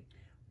greatly.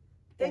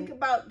 Think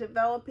about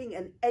developing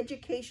an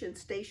education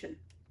station.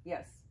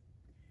 Yes.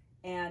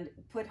 And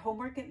put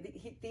homework in.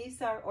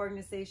 These are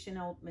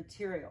organizational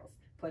materials.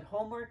 Put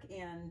homework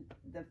in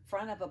the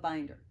front of a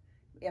binder.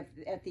 If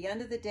at the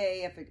end of the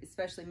day, if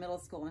especially middle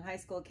school and high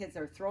school kids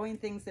are throwing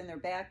things in their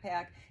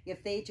backpack,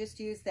 if they just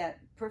use that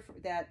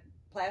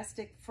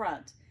plastic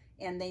front,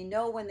 and they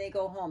know when they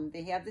go home,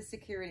 they have the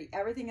security,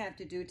 everything I have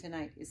to do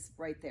tonight is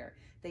right there.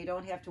 They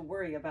don't have to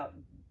worry about,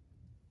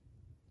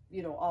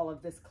 you know, all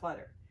of this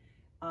clutter.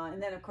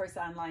 And then of course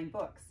online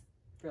books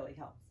really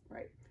helps.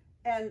 Right.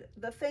 And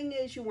the thing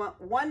is, you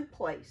want one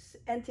place,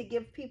 and to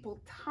give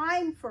people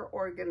time for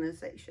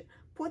organization.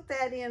 Put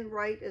that in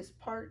right as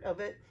part of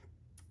it.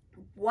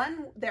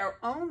 Their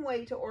own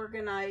way to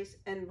organize,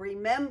 and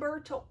remember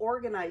to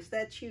organize.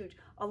 That's huge.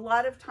 A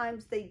lot of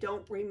times they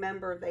don't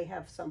remember they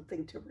have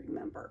something to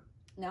remember.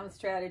 Now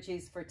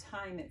strategies for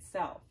time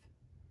itself.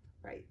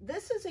 Right.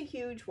 This is a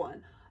huge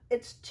one.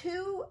 It's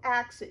 2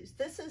 axes.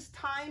 This is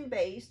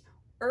time-based,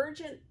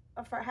 urgent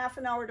for half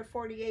an hour to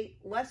 48,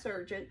 less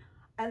urgent.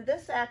 And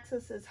this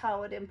axis is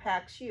how it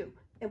impacts you,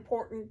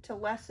 important to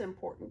less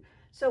important.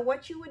 So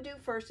what you would do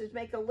first is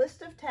make a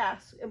list of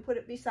tasks and put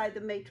it beside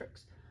the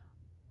matrix.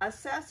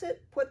 Assess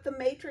it, put the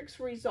matrix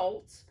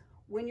results.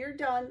 When you're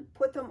done,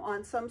 put them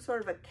on some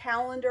sort of a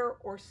calendar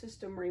or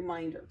system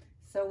reminder.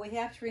 So we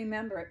have to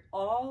remember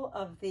all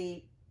of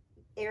the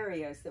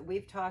areas that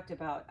we've talked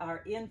about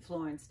are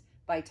influenced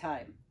by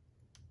time.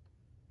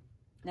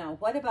 Now,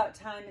 what about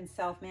time and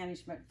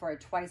self-management for a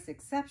twice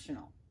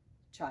exceptional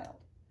child?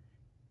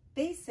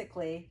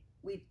 Basically,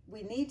 we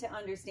need to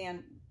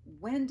understand,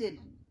 when did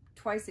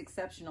twice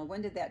exceptional,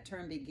 when did that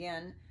term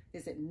begin?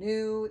 Is it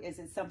new? Is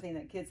it something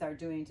that kids are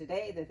doing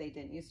today that they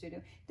didn't used to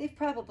do? They've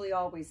probably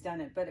always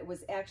done it, but it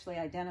was actually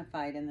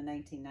identified in the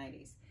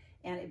 1990s.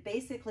 And it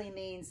basically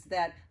means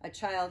that a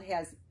child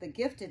has the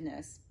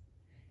giftedness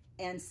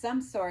and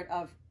some sort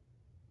of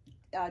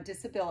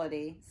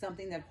disability,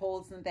 something that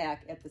holds them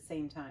back at the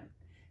same time.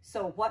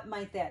 So what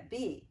might that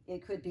be?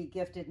 It could be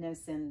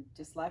giftedness in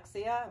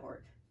dyslexia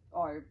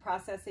or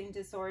processing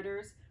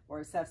disorders, or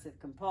obsessive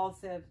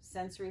compulsive,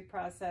 sensory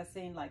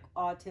processing like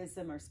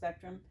autism or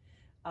spectrum,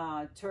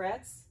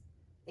 Tourette's,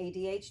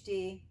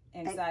 ADHD,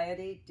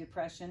 anxiety,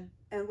 depression.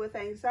 And with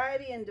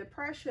anxiety and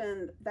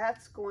depression,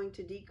 that's going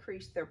to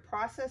decrease their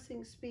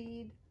processing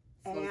speed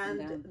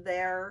and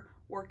their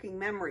working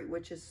memory,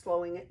 which is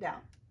slowing it down.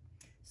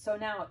 So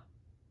now,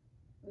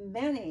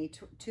 many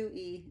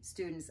 2E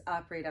students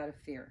operate out of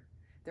fear.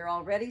 They're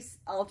already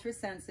ultra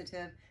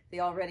sensitive. They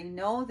already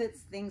know that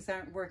things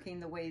aren't working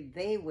the way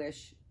they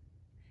wish,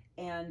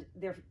 and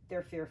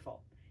they're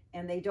fearful.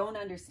 And they don't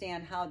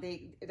understand how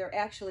they're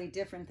actually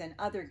different than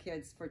other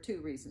kids for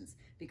 2 reasons.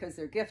 Because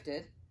they're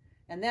gifted,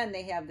 and then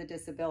they have the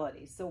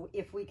disability. So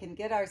if we can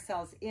get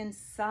ourselves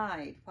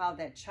inside how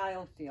that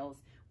child feels,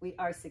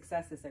 our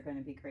successes are going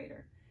to be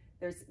greater.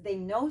 They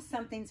know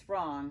something's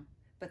wrong,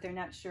 but they're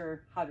not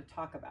sure how to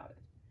talk about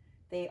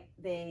it.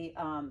 They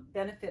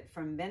benefit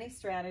from many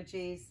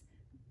strategies,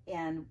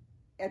 and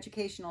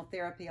educational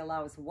therapy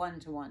allows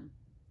one-to-one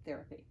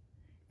therapy.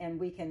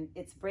 And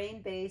it's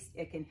brain-based.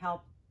 It can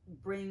help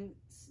bring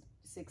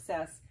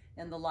success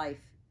in the life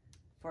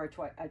for a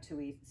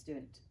 2E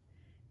student.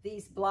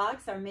 These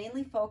blocks are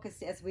mainly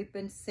focused, as we've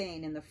been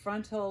saying, in the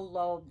frontal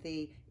lobe.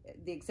 The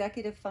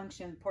executive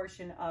function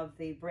portion of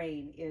the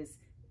brain is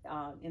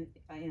in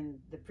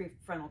the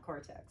prefrontal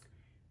cortex,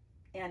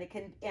 and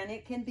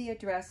it can be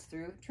addressed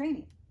through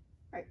training.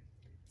 Right.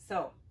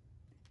 So,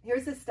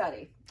 here's a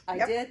study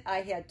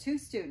I had 2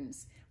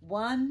 students.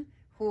 One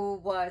who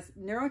was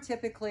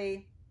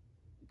neurotypically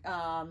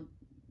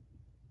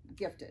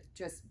gifted,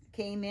 just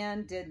came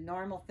in, did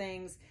normal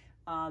things,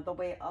 the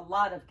way a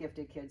lot of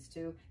gifted kids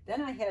do.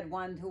 Then I had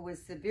one who was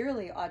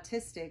severely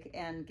autistic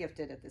and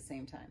gifted at the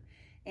same time.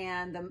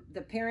 And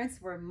the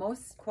parents were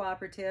most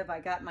cooperative. I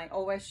got my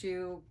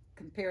OSU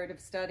comparative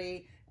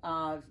study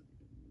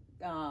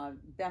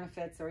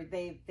benefits, or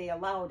they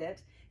allowed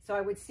it. So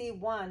I would see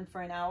one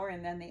for an hour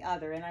and then the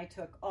other. And I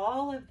took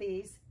all of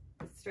these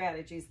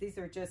strategies. These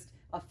are just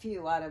a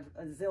few out of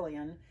a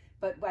zillion.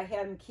 But I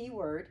had them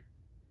keyword,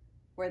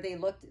 where they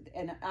looked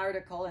at an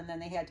article and then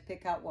they had to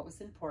pick out what was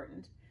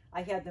important.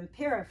 I had them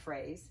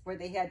paraphrase, where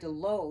they had to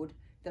load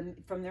them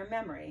from their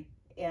memory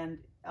and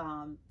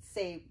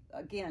say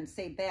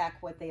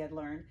back what they had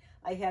learned.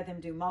 I had them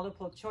do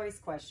multiple choice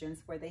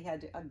questions, where they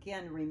had to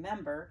again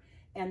remember,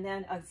 and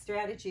then a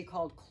strategy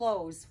called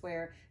close,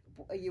 where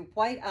you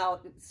white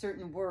out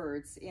certain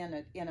words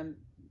in an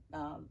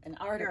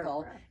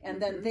article,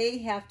 and then they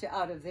have to,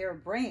 out of their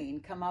brain,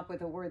 come up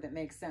with a word that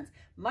makes sense.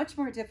 Much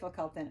more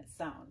difficult than it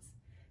sounds.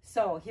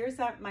 So here's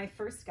my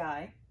first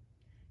guy.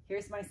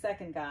 Here's my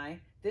second guy.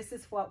 This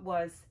is what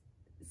was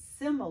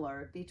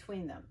similar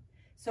between them.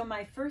 So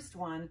my first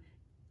one,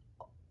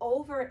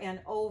 over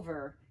and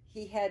over,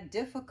 he had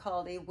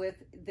difficulty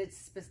with the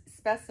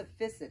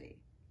specificity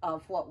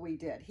of what we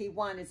did. He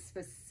wanted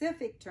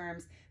specific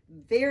terms,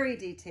 very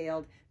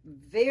detailed,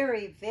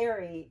 very,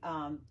 very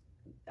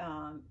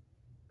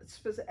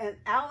and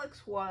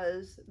Alex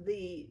was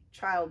the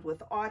child with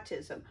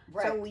autism.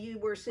 Right. So you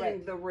were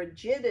seeing the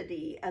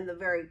rigidity and the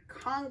very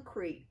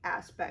concrete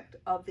aspect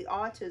of the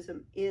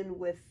autism in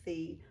with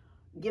the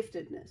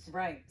giftedness.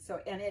 Right. So,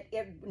 and it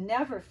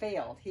never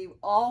failed. He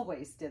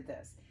always did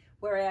this.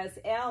 Whereas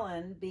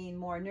Alan, being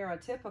more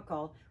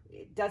neurotypical,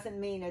 it doesn't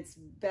mean it's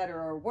better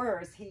or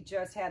worse. He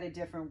just had a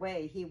different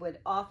way. He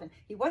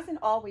wasn't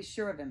always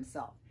sure of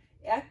himself.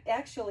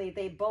 Actually,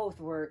 they both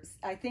were,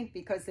 I think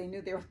because they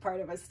knew they were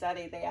part of a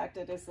study, they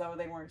acted as though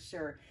they weren't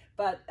sure.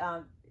 But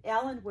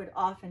Alan would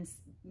often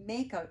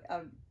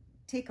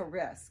take a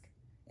risk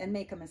and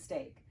make a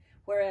mistake.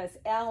 Whereas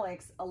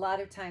Alex, a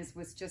lot of times,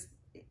 was just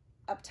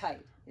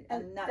uptight.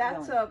 And not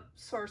that's willing. a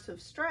source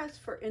of stress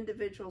for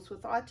individuals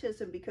with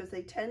autism because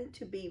they tend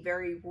to be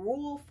very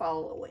rule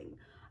following.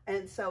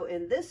 And so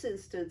in this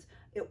instance,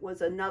 it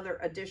was another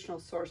additional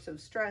source of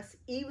stress,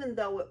 even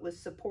though it was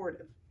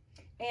supportive.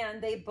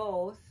 And they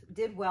both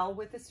did well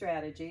with the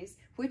strategies,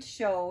 which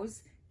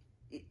shows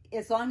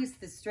as long as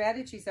the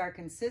strategies are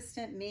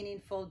consistent,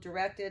 meaningful,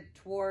 directed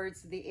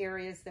towards the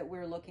areas that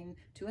we're looking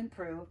to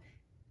improve,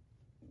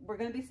 we're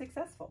going to be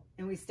successful.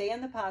 And we stay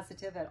in the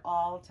positive at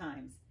all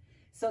times.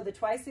 So the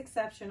twice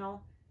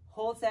exceptional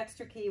holds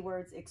extra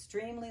keywords,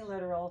 extremely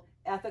literal,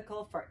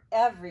 ethical for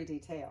every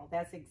detail.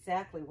 That's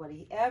exactly what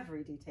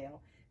every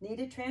detail.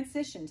 Needed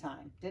transition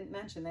time. Didn't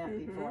mention that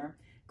before.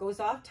 Goes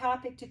off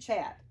topic to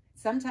chat.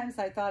 Sometimes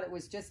I thought it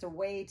was just a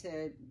way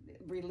to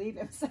relieve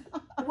himself.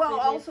 Well,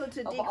 also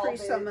to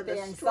decrease some of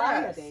the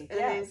anxiety.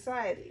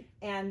 Anxiety.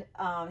 And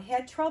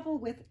had trouble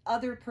with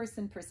other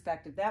person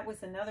perspective. That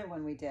was another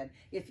one we did.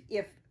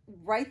 If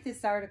write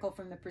this article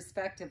from the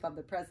perspective of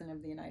the President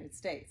of the United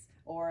States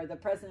or the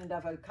President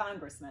of a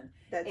congressman.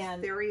 That's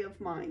theory of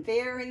mind.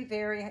 Very,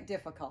 very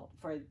difficult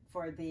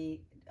for the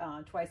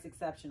twice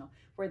exceptional.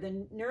 Where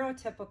the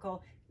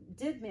neurotypical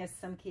did miss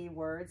some key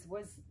words,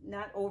 was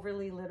not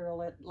overly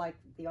literal like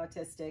the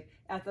autistic,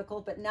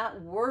 ethical, but not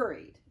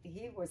worried.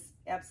 He was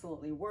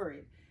absolutely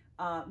worried.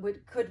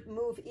 Could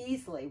move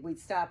easily. We'd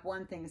stop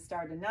one thing and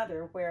start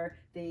another, where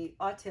the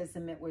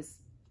autism,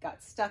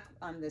 got stuck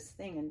on this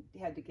thing and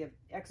had to give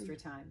extra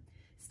time.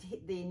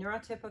 The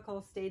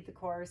neurotypical stayed the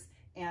course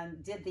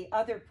and did the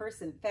other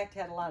person, in fact,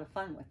 had a lot of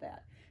fun with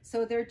that.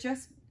 So they're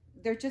just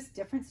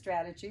different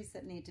strategies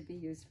that need to be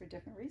used for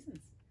different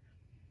reasons.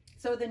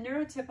 So the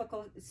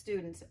neurotypical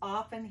students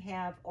often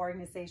have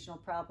organizational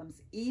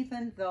problems.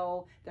 Even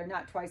though they're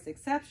not twice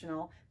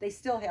exceptional, they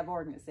still have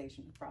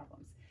organizational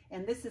problems.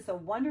 And this is a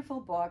wonderful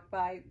book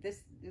by,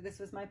 this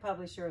was my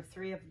publisher of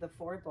 3 of the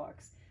 4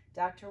 books,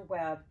 Dr.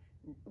 Webb,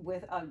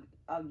 with a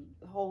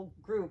whole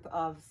group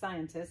of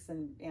scientists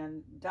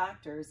and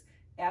doctors,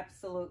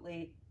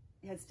 absolutely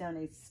has done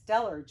a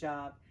stellar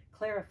job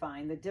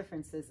clarifying the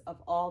differences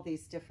of all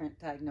these different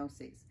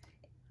diagnoses.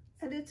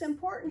 And it's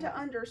important to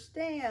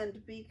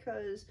understand,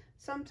 because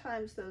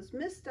sometimes those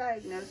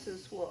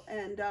misdiagnoses will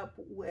end up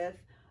with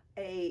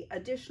a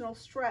additional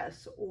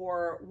stress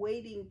or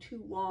waiting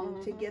too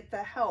long to get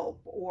the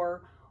help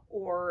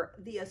or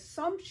the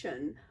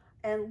assumption,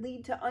 and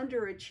lead to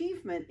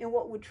underachievement in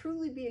what would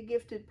truly be a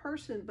gifted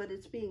person, but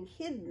it's being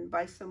hidden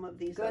by some of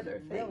these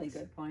other things. Really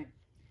good point.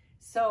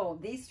 So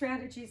these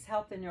strategies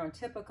help the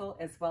neurotypical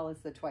as well as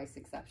the twice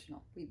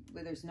exceptional.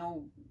 There's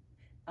no,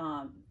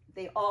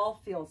 they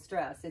all feel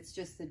stress. It's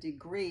just the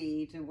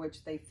degree to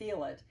which they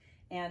feel it.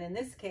 And in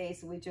this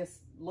case, we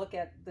just look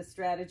at the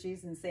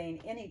strategies and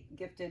saying any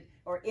gifted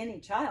or any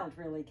child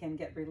really can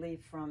get relief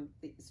from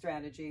the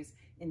strategies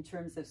in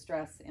terms of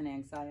stress and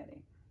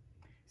anxiety.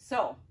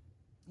 So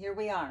here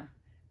we are.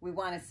 We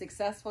want a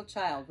successful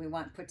child. We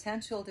want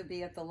potential to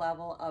be at the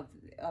level of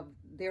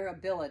their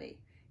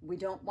ability. We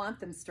don't want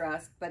them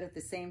stressed, but at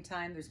the same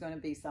time, there's going to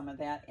be some of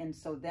that. And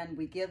so then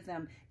we give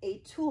them a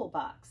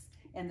toolbox.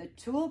 And the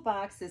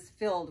toolbox is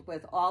filled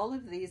with all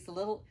of these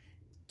little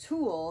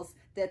tools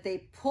that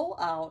they pull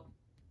out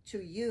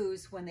to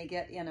use when they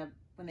get in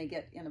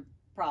a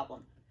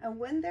problem. And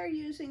when they're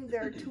using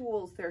their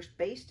tools, they're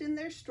based in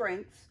their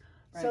strengths.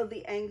 Right. So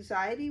the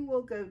anxiety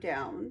will go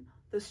down.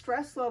 The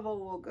stress level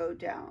will go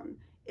down.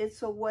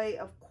 It's a way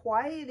of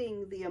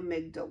quieting the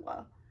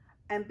amygdala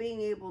and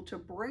being able to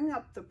bring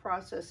up the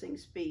processing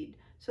speed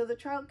so the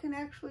child can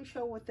actually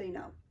show what they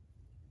know.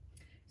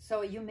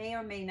 So you may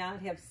or may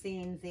not have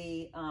seen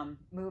the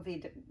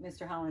movie,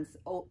 Mr. Holland's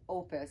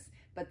Opus,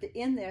 but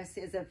in this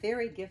is a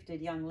very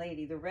gifted young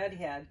lady, the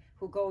redhead,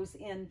 who goes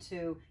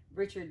into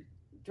Richard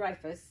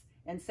Dreyfuss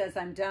and says,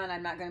 I'm done,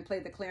 I'm not going to play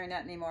the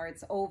clarinet anymore,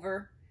 it's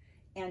over,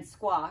 and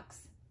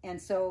squawks. And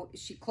so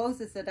she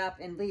closes it up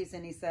and leaves,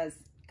 and he says,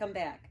 come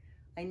back,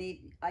 I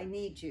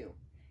need you.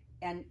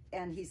 And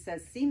he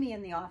says, see me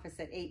in the office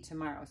at 8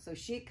 tomorrow. So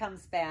she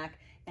comes back,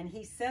 and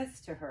he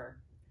says to her,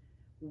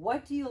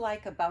 what do you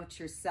like about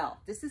yourself?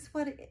 This is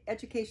what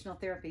educational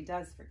therapy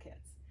does for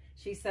kids.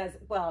 She says,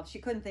 well, she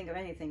couldn't think of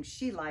anything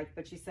she liked,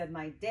 but she said,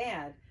 my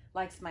dad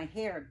likes my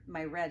hair,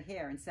 my red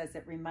hair, and says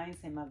it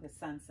reminds him of the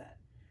sunset.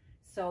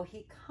 So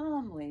he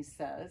calmly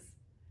says,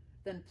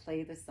 then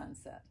play the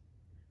sunset.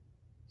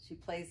 She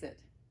plays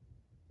it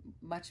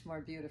much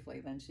more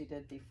beautifully than she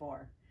did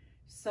before.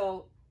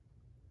 So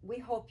we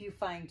hope you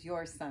find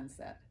your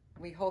sunset.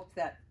 We hope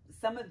that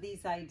some of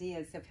these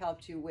ideas have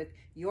helped you with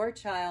your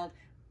child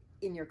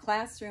in your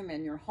classroom,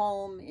 in your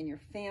home, in your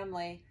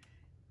family.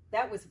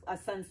 That was a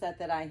sunset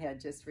that I had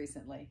just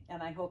recently,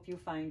 and I hope you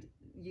find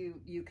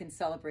you can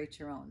celebrate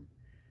your own.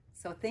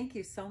 So thank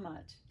you so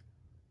much.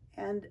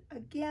 And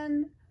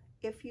again,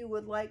 if you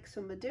would like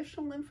some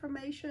additional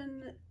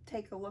information,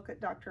 take a look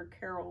at Dr.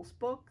 Carroll's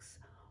books.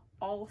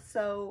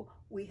 Also,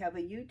 we have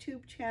a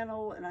YouTube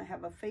channel and I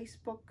have a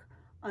Facebook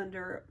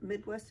under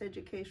Midwest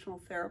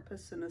Educational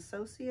Therapists and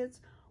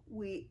Associates.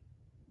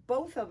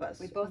 Both of us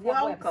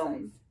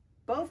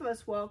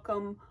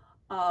welcome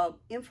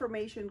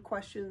information,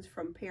 questions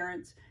from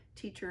parents,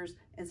 teachers,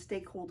 and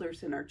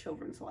stakeholders in our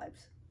children's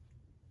lives.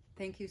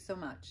 Thank you so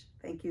much.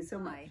 Thank you so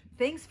much.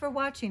 Thanks for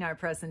watching our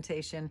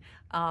presentation.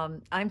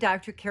 I'm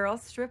Dr. Carol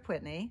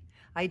Strip-Whitney.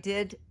 I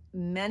did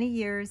many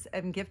years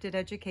of gifted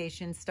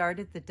education,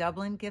 started the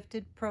Dublin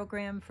Gifted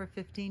Program for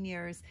 15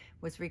 years,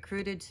 was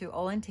recruited to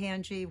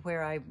Olentangy,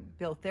 where I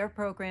built their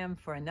program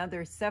for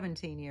another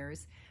 17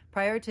 years.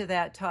 Prior to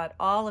that, taught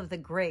all of the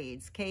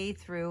grades, K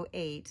through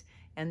 8,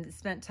 and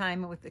spent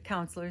time with the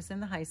counselors in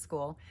the high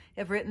school.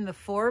 I've written the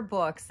 4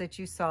 books that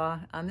you saw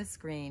on the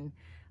screen.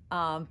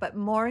 But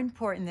more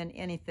important than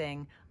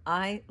anything,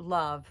 I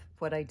love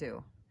what I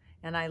do.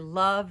 And I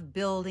love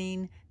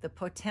building the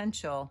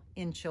potential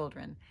in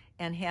children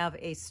and have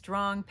a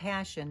strong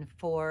passion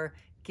for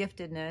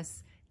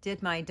giftedness.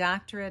 Did my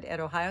doctorate at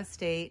Ohio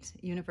State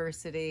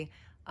University.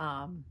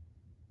 Love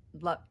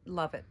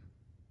it.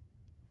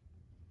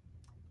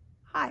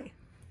 Hi.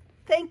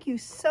 Thank you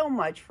so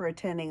much for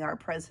attending our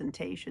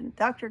presentation.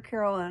 Dr.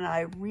 Carroll and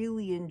I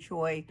really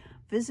enjoy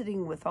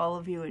visiting with all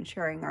of you and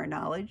sharing our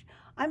knowledge.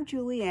 I'm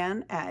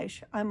Julianne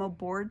Ash. I'm a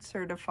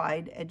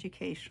board-certified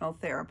educational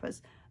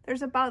therapist.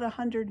 There's about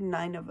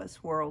 109 of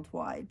us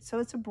worldwide, so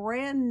it's a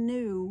brand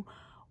new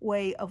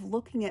way of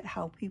looking at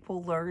how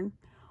people learn.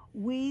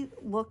 We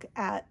look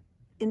at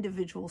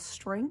individual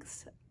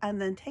strengths and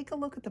then take a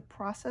look at the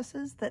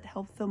processes that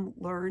help them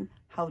learn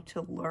how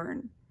to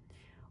learn.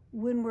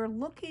 When we're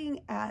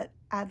looking at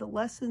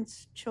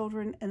adolescents,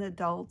 children, and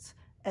adults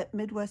at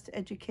Midwest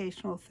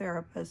Educational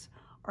Therapists,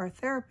 our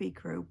therapy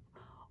group,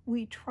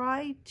 we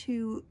try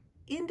to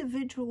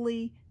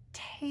individually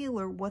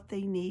tailor what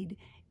they need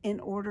in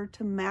order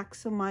to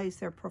maximize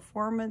their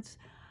performance,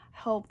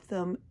 help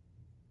them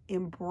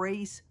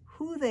embrace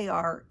who they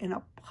are in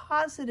a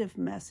positive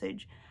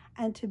message,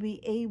 and to be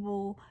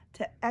able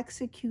to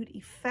execute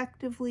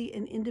effectively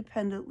and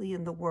independently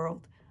in the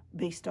world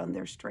based on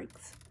their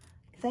strengths.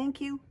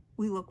 Thank you.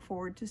 We look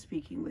forward to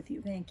speaking with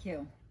you. Thank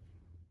you.